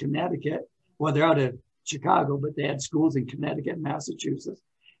out of Connecticut. Well, they're out of Chicago, but they had schools in Connecticut and Massachusetts,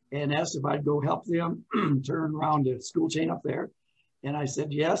 and asked if I'd go help them turn around a school chain up there. And I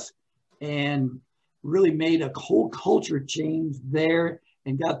said yes, and really made a whole culture change there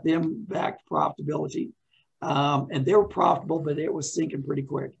and got them back to profitability. And they were profitable, but it was sinking pretty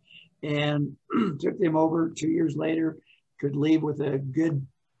quick. And took them over 2 years later, could leave with a good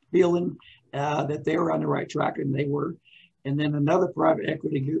feeling that they were on the right track, and they were. And then another private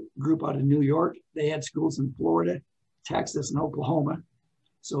equity group out of New York, they had schools in Florida, Texas, and Oklahoma.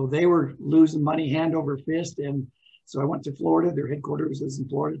 So they were losing money hand over fist. And so I went to Florida. Their headquarters is in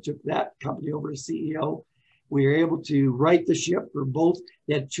Florida, took that company over as CEO. We were able to right the ship for both.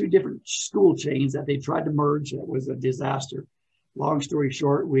 They had 2 different school chains that they tried to merge. That was a disaster. Long story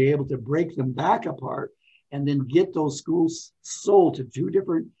short, we were able to break them back apart and then get those schools sold to 2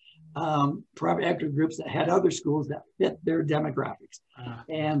 different private equity groups that had other schools that fit their demographics.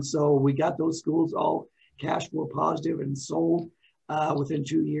 And so we got those schools all cash flow positive and sold within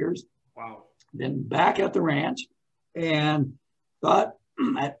 2 years. Wow. Then back at the ranch, and thought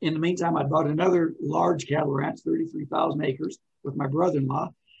in the meantime, I bought another large cattle ranch, 33,000 acres, with my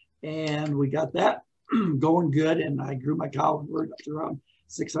brother-in-law. And we got that going good. And I grew my cow herd up to around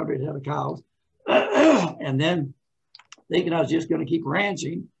 600 head of cows. And then thinking I was just going to keep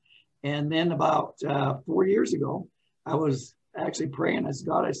ranching. And then about 4 years ago, I was actually praying. I said,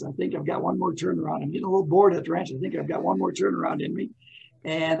 God, I said, I think I've got one more turnaround. I'm getting a little bored at the ranch. I think I've got one more turnaround in me,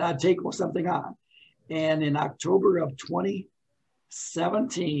 and I'd take something on. And in October of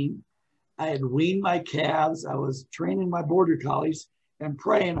 2017, I had weaned my calves. I was training my border collies and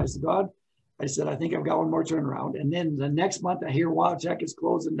praying. I said, God, I said, I think I've got one more turnaround. And then the next month, I hear WyoTech is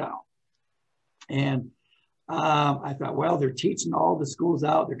closing down. And I thought, well, they're teaching all the schools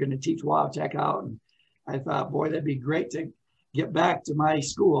out. They're going to teach WyoTech out. And I thought, boy, that'd be great to get back to my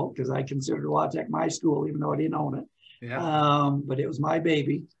school, because I considered WyoTech my school, even though I didn't own it. Yeah. But it was my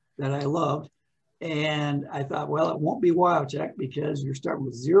baby that I loved. And I thought, well, it won't be WyoTech, because you're starting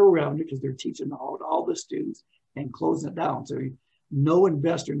with zero revenue, because they're teaching all the students and closing it down. So no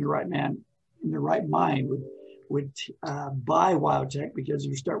investor in the right mind would buy WyoTech, because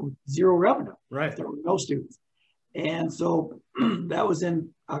you're starting with zero revenue. Right. There were no students. And so that was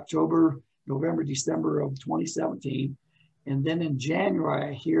in October, November, December of 2017. And then in January,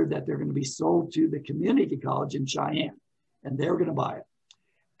 I hear that they're going to be sold to the community college in Cheyenne, and they're going to buy it.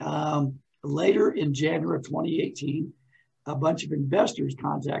 Later in January of 2018, a bunch of investors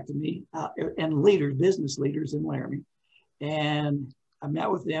contacted me and business leaders in Laramie. And I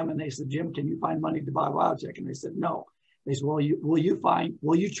met with them, and they said, Jim, can you find money to buy WyoTech? And I said, no. They said, well, will you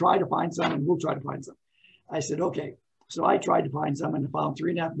try to find some, and we'll try to find some. I said, okay. So I tried to find some, and I found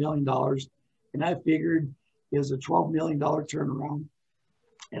 $3.5 million. And I figured it was a $12 million turnaround.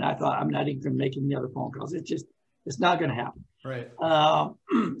 And I thought, I'm not even going to make any other phone calls. It's not going to happen. Right.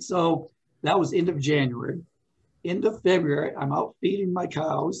 So that was end of January. End of February, I'm out feeding my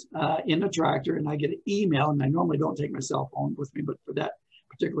cows in the tractor, and I get an email, and I normally don't take my cell phone with me, but for that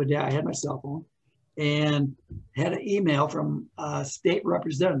particular day, I had my cell phone, and had an email from a state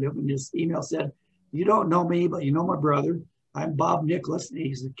representative, and this email said, you don't know me, but you know my brother. I'm Bob Nicholas. And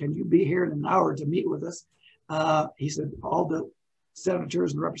he said, can you be here in an hour to meet with us? He said, all the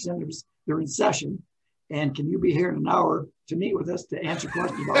senators and representatives, they're in session, and can you be here in an hour to meet with us to answer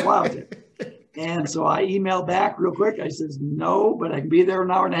questions about WyoTech? And so I emailed back real quick. I says, no, but I can be there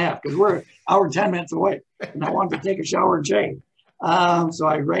an hour and a half, because we're an hour and 10 minutes away. And I wanted to take a shower and shave. So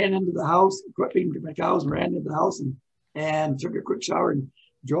I ran into the house, quit feeding my cows, and ran into the house and took a quick shower and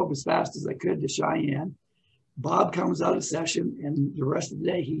drove as fast as I could to Cheyenne. Bob comes out of session, and the rest of the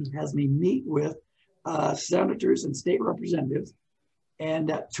day, he has me meet with senators and state representatives.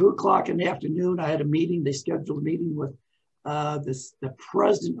 And at 2:00 in the afternoon, I had a meeting. They scheduled a meeting with the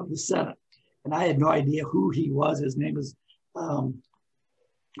president of the Senate. And I had no idea who he was. His name is, I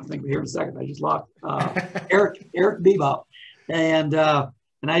think we'll hear in a second. I just lost Eric Bebout. And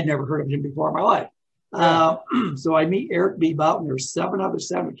I'd never heard of him before in my life. So I meet Eric Bebout, and there's 7 other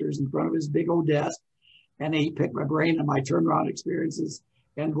senators in front of his big old desk. And he picked my brain on my turnaround experiences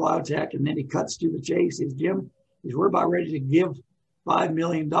and WyoTech. And then he cuts to the chase. He says, Jim, we're about ready to give $5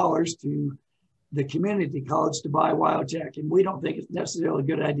 million to the community college to buy WyoTech. And we don't think it's necessarily a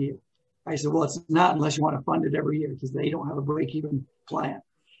good idea. I said, well, it's not unless you want to fund it every year, because they don't have a break-even plan.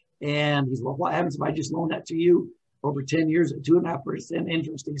 And he said, well, what happens if I just loan that to you over 10 years at 2.5%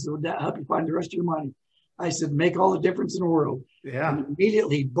 interest? He said, would that help you find the rest of your money? I said, make all the difference in the world. Yeah. And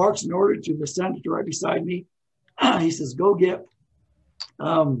immediately he barks an order to the senator right beside me. He says, go get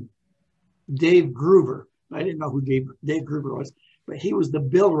Dave Gruber. I didn't know who Dave Gruber was, but he was the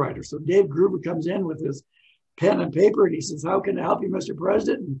bill writer. So Dave Gruber comes in with his pen and paper, and he says, how can I help you, Mr.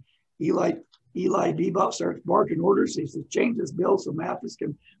 President? And Eli Bebout starts barking orders. He says, change this bill so Mathis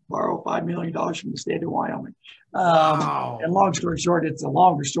can borrow $5 million from the state of Wyoming. Wow. And long story short, it's a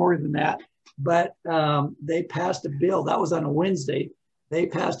longer story than that. But they passed a bill. That was on a Wednesday. They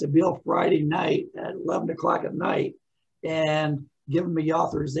passed a bill Friday night at 11 o'clock at night, and given me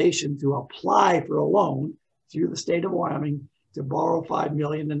authorization to apply for a loan through the state of Wyoming to borrow $5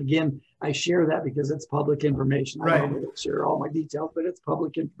 million. And again, I share that because it's public information. Right. I don't share all my details, but it's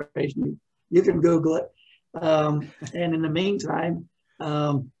public information. You can Google it. And in the meantime,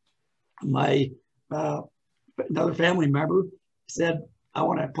 my another family member said, I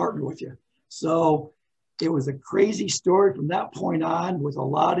want to partner with you. So it was a crazy story from that point on, with a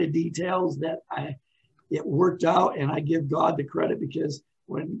lot of details that it worked out. And I give God the credit, because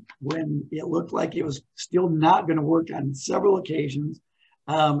when it looked like it was still not going to work on several occasions,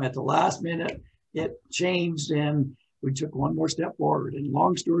 at the last minute, it changed, and we took one more step forward. And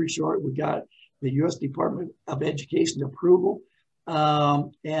long story short, we got the U.S. Department of Education approval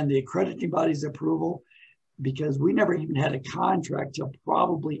and the accrediting body's approval, because we never even had a contract till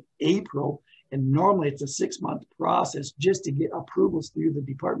probably April. And normally it's a 6-month process just to get approvals through the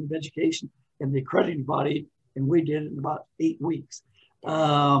Department of Education and the accrediting body. And we did it in about 8 weeks.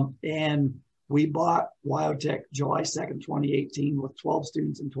 And we bought WyoTech July 2nd, 2018 with 12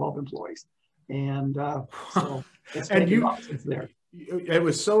 students and 12 employees. And so it's taken off since there. It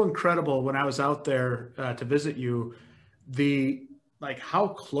was so incredible when I was out there to visit you, like how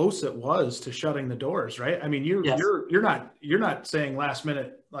close it was to shutting the doors, right? I mean, you're not saying last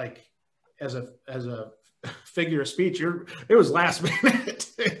minute, like as a figure of speech, it was last minute.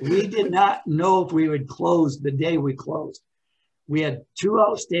 We did not know if we would close the day we closed. We had 2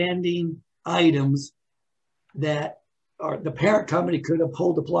 outstanding items that the parent company could have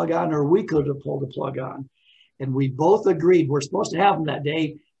pulled the plug on, or we could have pulled the plug on. And we both agreed we're supposed to have them that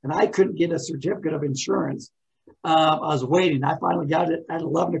day. And I couldn't get a certificate of insurance. I was waiting. I finally got it at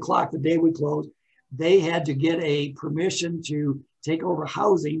 11 o'clock the day we closed. They had to get a permission to take over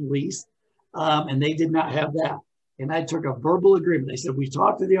housing lease. And they did not have that. And I took a verbal agreement. They said, we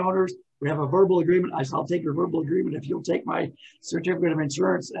talked to the owners. We have a verbal agreement. I said, I'll take your verbal agreement if you'll take my certificate of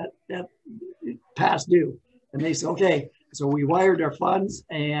insurance at past due. And they said, okay. So we wired our funds,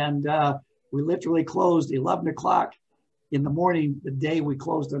 and we literally closed 11 o'clock in the morning, the day we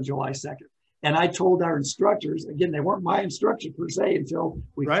closed on July 2nd. And I told our instructors, again, they weren't my instructors per se until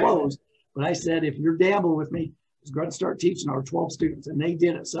we closed, but I said, if you're gambling with me, I was going to start teaching our 12 students. And they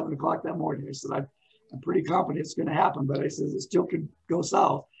did at 7 o'clock that morning. I said, I'm pretty confident it's going to happen, but I said, it still could go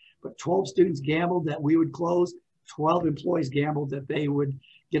south. But 12 students gambled that we would close. 12 employees gambled that they would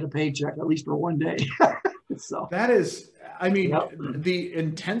get a paycheck, at least for one day. So that is, I mean, the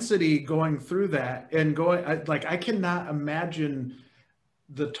intensity going through that and I cannot imagine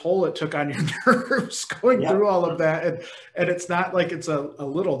the toll it took on your nerves going through all of that. And it's not like it's a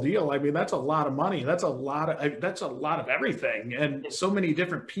little deal. I mean, that's a lot of money. That's a lot of everything. And so many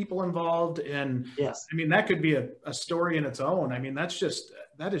different people involved. And I mean, that could be a story in its own. I mean, that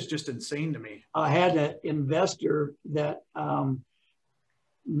is just insane to me. I had an investor that,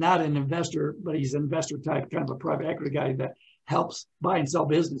 not an investor, but he's an investor type, kind of a private equity guy that helps buy and sell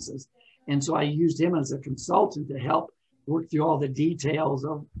businesses. And so I used him as a consultant to help work through all the details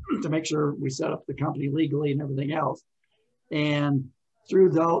to make sure we set up the company legally and everything else. And through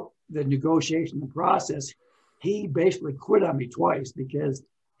the negotiation and process, he basically quit on me twice because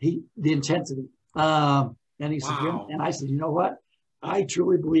the intensity. And he said, and I said, you know what? I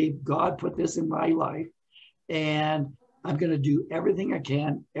truly believe God put this in my life, and I'm going to do everything I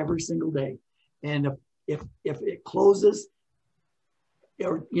can every single day. And if it closes,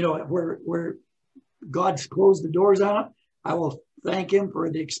 or where God's closed the doors on it, I will thank him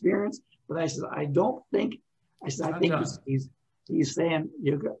for the experience. But I said, I think he's saying,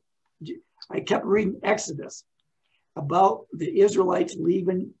 I kept reading Exodus about the Israelites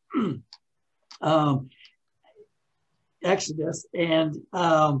leaving Exodus and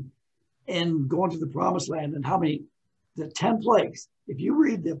going to the promised land, and the 10 plagues. If you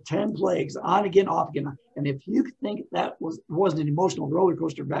read the 10 plagues on again, off again, and if you think that wasn't an emotional roller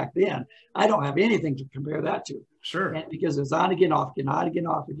coaster back then, I don't have anything to compare that to. Sure. And because it's on again, off again, on again,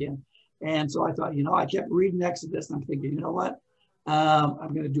 off again. And so I thought, I kept reading Exodus, and I'm thinking, you know what?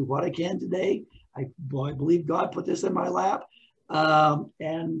 I'm going to do what I can today. I believe God put this in my lap.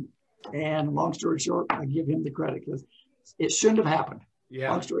 And long story short, I give him the credit because it shouldn't have happened.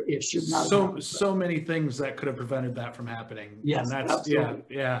 Yeah. Long story, it should not have happened. So many things that could have prevented that from happening. Yes. And that's,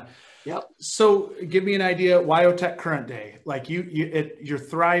 yeah. Yep. So give me an idea, WyoTech current day, like you're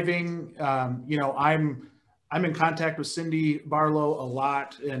thriving. I'm in contact with Cindy Barlow a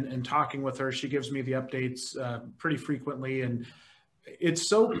lot and talking with her. She gives me the updates pretty frequently. And it's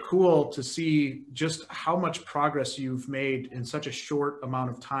so cool to see just how much progress you've made in such a short amount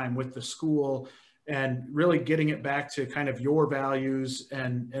of time with the school, and really getting it back to kind of your values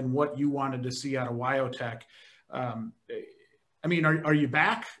and what you wanted to see out of WyoTech. I mean, are you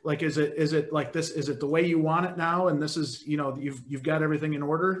back? Like, is it like this? Is it the way you want it now? And this is, you've got everything in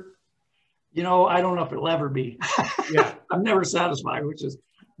order? I don't know if it'll ever be. Yeah. I'm never satisfied,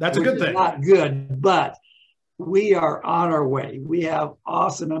 that's a good thing. Not good, but we are on our way. We have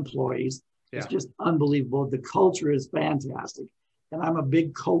awesome employees. Yeah. It's just unbelievable. The culture is fantastic. And I'm a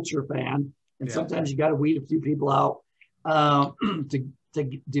big culture fan. And sometimes you got to weed a few people out to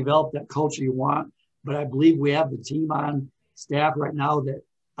develop that culture you want. But I believe we have the team on staff right now that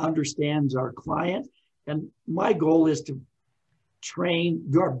understands our client. And my goal is to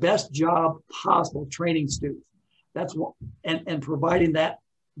do our best job possible training students. That's what, and providing that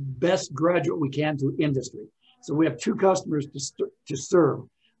best graduate we can to industry. So we have two customers to serve,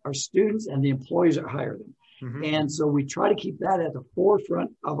 our students and the employees that hire them. Mm-hmm. And so we try to keep that at the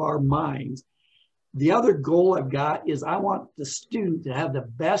forefront of our minds. The other goal I've got is I want the student to have the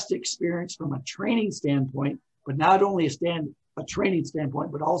best experience from a training standpoint, but not only a training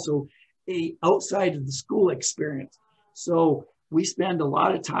standpoint, but also a outside of the school experience. So we spend a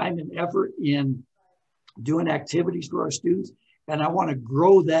lot of time and effort in doing activities for our students, and I want to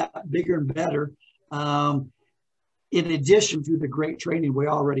grow that bigger and better, in addition to the great training we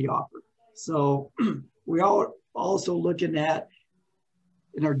already offer. So we are also looking at,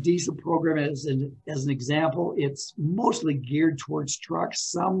 in our diesel program as an example, it's mostly geared towards trucks,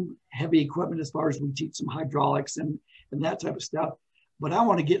 some heavy equipment as far as we teach some hydraulics and that type of stuff. But I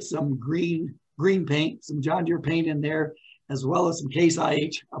want to get some green paint, some John Deere paint in there, as well as some Case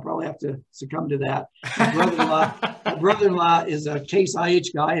IH. I'll probably have to succumb to that. My brother-in-law is a Case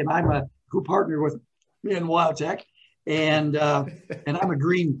IH guy, and I'm a co-partner with me in WyoTech, and I'm a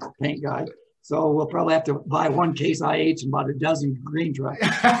green paint guy. So we'll probably have to buy one Case IH and about a dozen green trucks.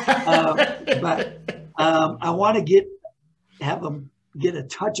 But I want to have them get a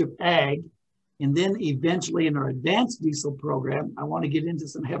touch of ag, and then eventually in our advanced diesel program, I want to get into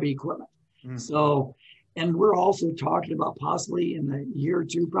some heavy equipment. So, and we're also talking about possibly in a year or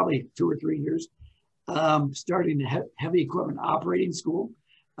two, probably 2 or 3 years, starting a heavy equipment operating school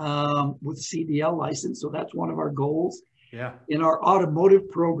with a CDL license. So that's one of our goals. Yeah. In our automotive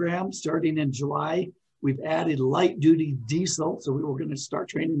program, starting in July, we've added light duty diesel. So we were going to start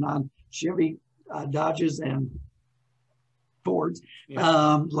training on Chevy, Dodges, and Fords,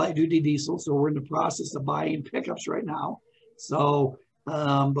 light duty diesel. So we're in the process of buying pickups right now. So,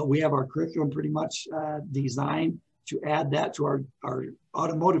 but we have our curriculum pretty much designed to add that to our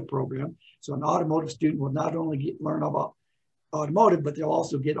automotive program. So an automotive student will not only learn about automotive, but they'll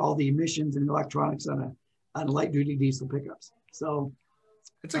also get all the emissions and electronics on light duty diesel pickups. So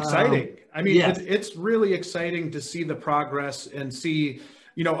it's exciting. I mean, yes. it's really exciting to see the progress and see,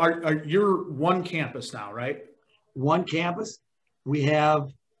 you know, you're one campus now, right? One campus. We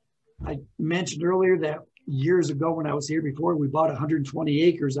have, I mentioned earlier that years ago when I was here before, we bought 120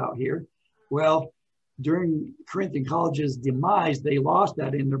 acres out here. Well, during Corinthian College's demise, they lost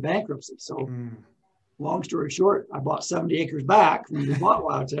that in their bankruptcy. So long story short, I bought 70 acres back when we bought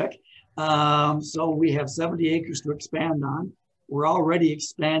WyoTech. So we have 70 acres to expand on. We're already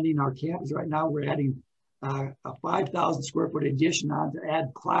expanding our campus right now. We're adding a 5,000 square foot addition on to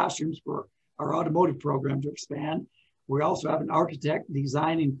add classrooms for our automotive program to expand. We also have an architect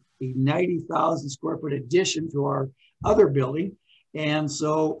designing a 90,000 square foot addition to our other building. And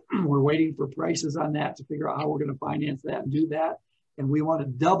so we're waiting for prices on that to figure out how we're going to finance that and do that. And we want to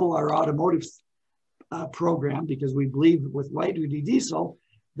double our automotive program because we believe with light duty diesel,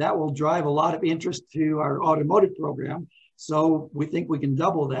 that will drive a lot of interest to our automotive program. So we think we can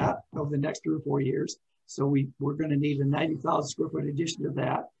double that over the next 3 or 4 years. So we're going to need a 90,000 square foot addition to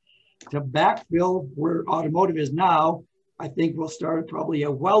that. To backfill where automotive is now, I think we'll start probably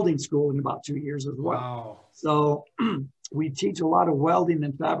a welding school in about 2 years as well. Wow. So we teach a lot of welding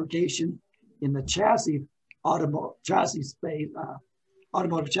and fabrication in the automotive chassis space.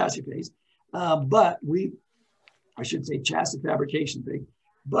 But I should say chassis fabrication thing.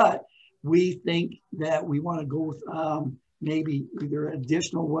 But we think that we want to go with maybe either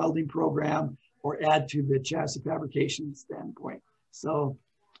additional welding program or add to the chassis fabrication standpoint. So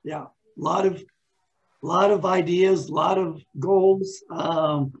yeah, a lot of ideas, a lot of goals.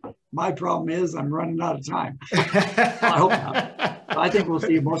 My problem is I'm running out of time. I hope not. I think we'll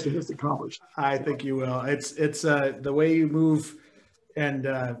see most of this accomplished. I think you will. It's the way you move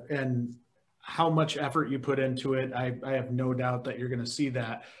and how much effort you put into it. I have no doubt that you're going to see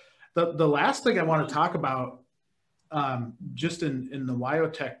that. The last thing I want to talk about, just in the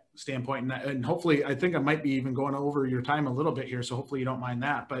WyoTech standpoint, and hopefully I think I might be even going over your time a little bit here, so hopefully you don't mind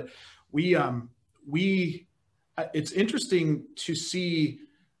that. But it's interesting to see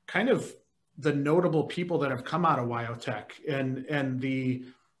kind of the notable people that have come out of WyoTech and the,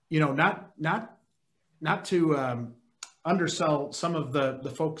 you know, not to undersell some of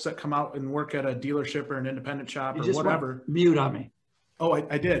the folks that come out and work at a dealership or an independent shop or whatever. Mute on me. Oh,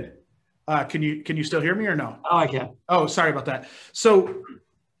 I did. Can you still hear me or no? Oh, I can. Oh, sorry about that. So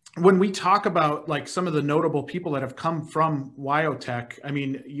when we talk about like some of the notable people that have come from WyoTech, I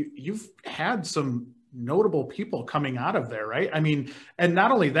mean, you've had some notable people coming out of there, right? I mean, and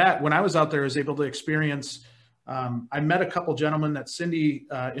not only that, when I was out there, I was able to experience, I met a couple gentlemen that Cindy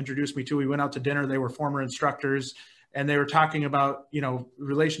introduced me to. We went out to dinner. They were former instructors, and they were talking about, you know,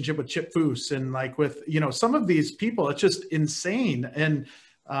 relationship with Chip Foose and like with, you know, some of these people. It's just insane. And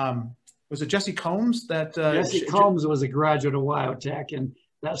was it Jesse Combs that? Jesse Combs was a graduate of WyoTech, and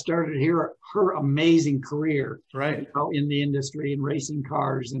that started her amazing career, right? You know, in the industry and racing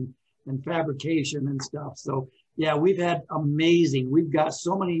cars and fabrication and stuff. So yeah, we've got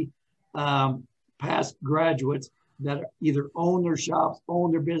so many past graduates that either own their shops,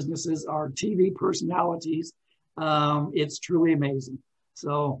 own their businesses, are TV personalities. It's truly amazing.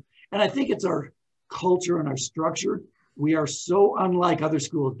 So, and I think it's our culture and our structure. We are so unlike other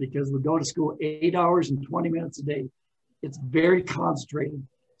schools because we go to school 8 hours and 20 minutes a day. It's very concentrated.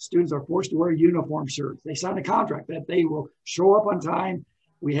 Students are forced to wear uniform shirts. They sign a contract that they will show up on time.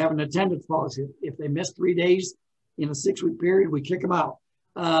 We have an attendance policy. If they miss 3 days in a 6-week period, we kick them out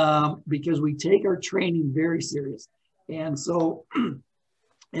because we take our training very serious. And so,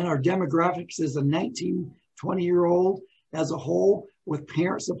 and our demographics is a 19, 20-year-old as a whole with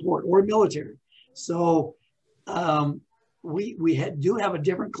parent support or military. So we do have a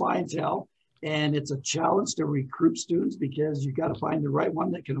different clientele, and it's a challenge to recruit students because you got to find the right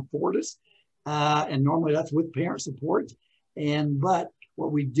one that can afford us. And normally that's with parent support. But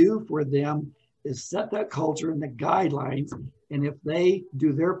what we do for them is set that culture and the guidelines. And if they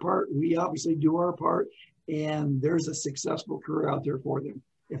do their part, we obviously do our part. And there's a successful career out there for them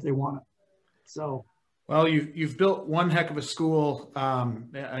if they want it. So. Well, you've built one heck of a school.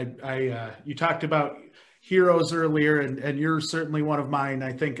 You talked about heroes earlier, and you're certainly one of mine.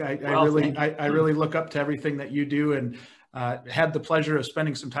 I think I really look up to everything that you do, and had the pleasure of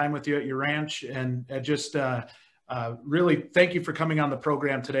spending some time with you at your ranch, and just really thank you for coming on the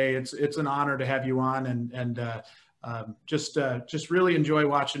program today. It's an honor to have you on, and just really enjoy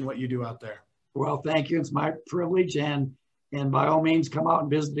watching what you do out there. Well, thank you. It's my privilege, and by all means, come out and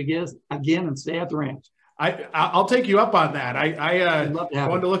visit again and stay at the ranch. I'll take you up on that. I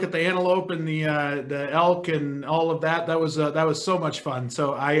wanted to look at the antelope and the elk and all of that. That was so much fun.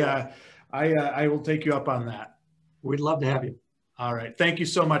 So I will take you up on that. We'd love to have you. All right. Thank you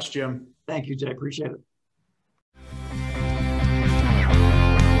so much, Jim. Thank you, Jay. Appreciate it.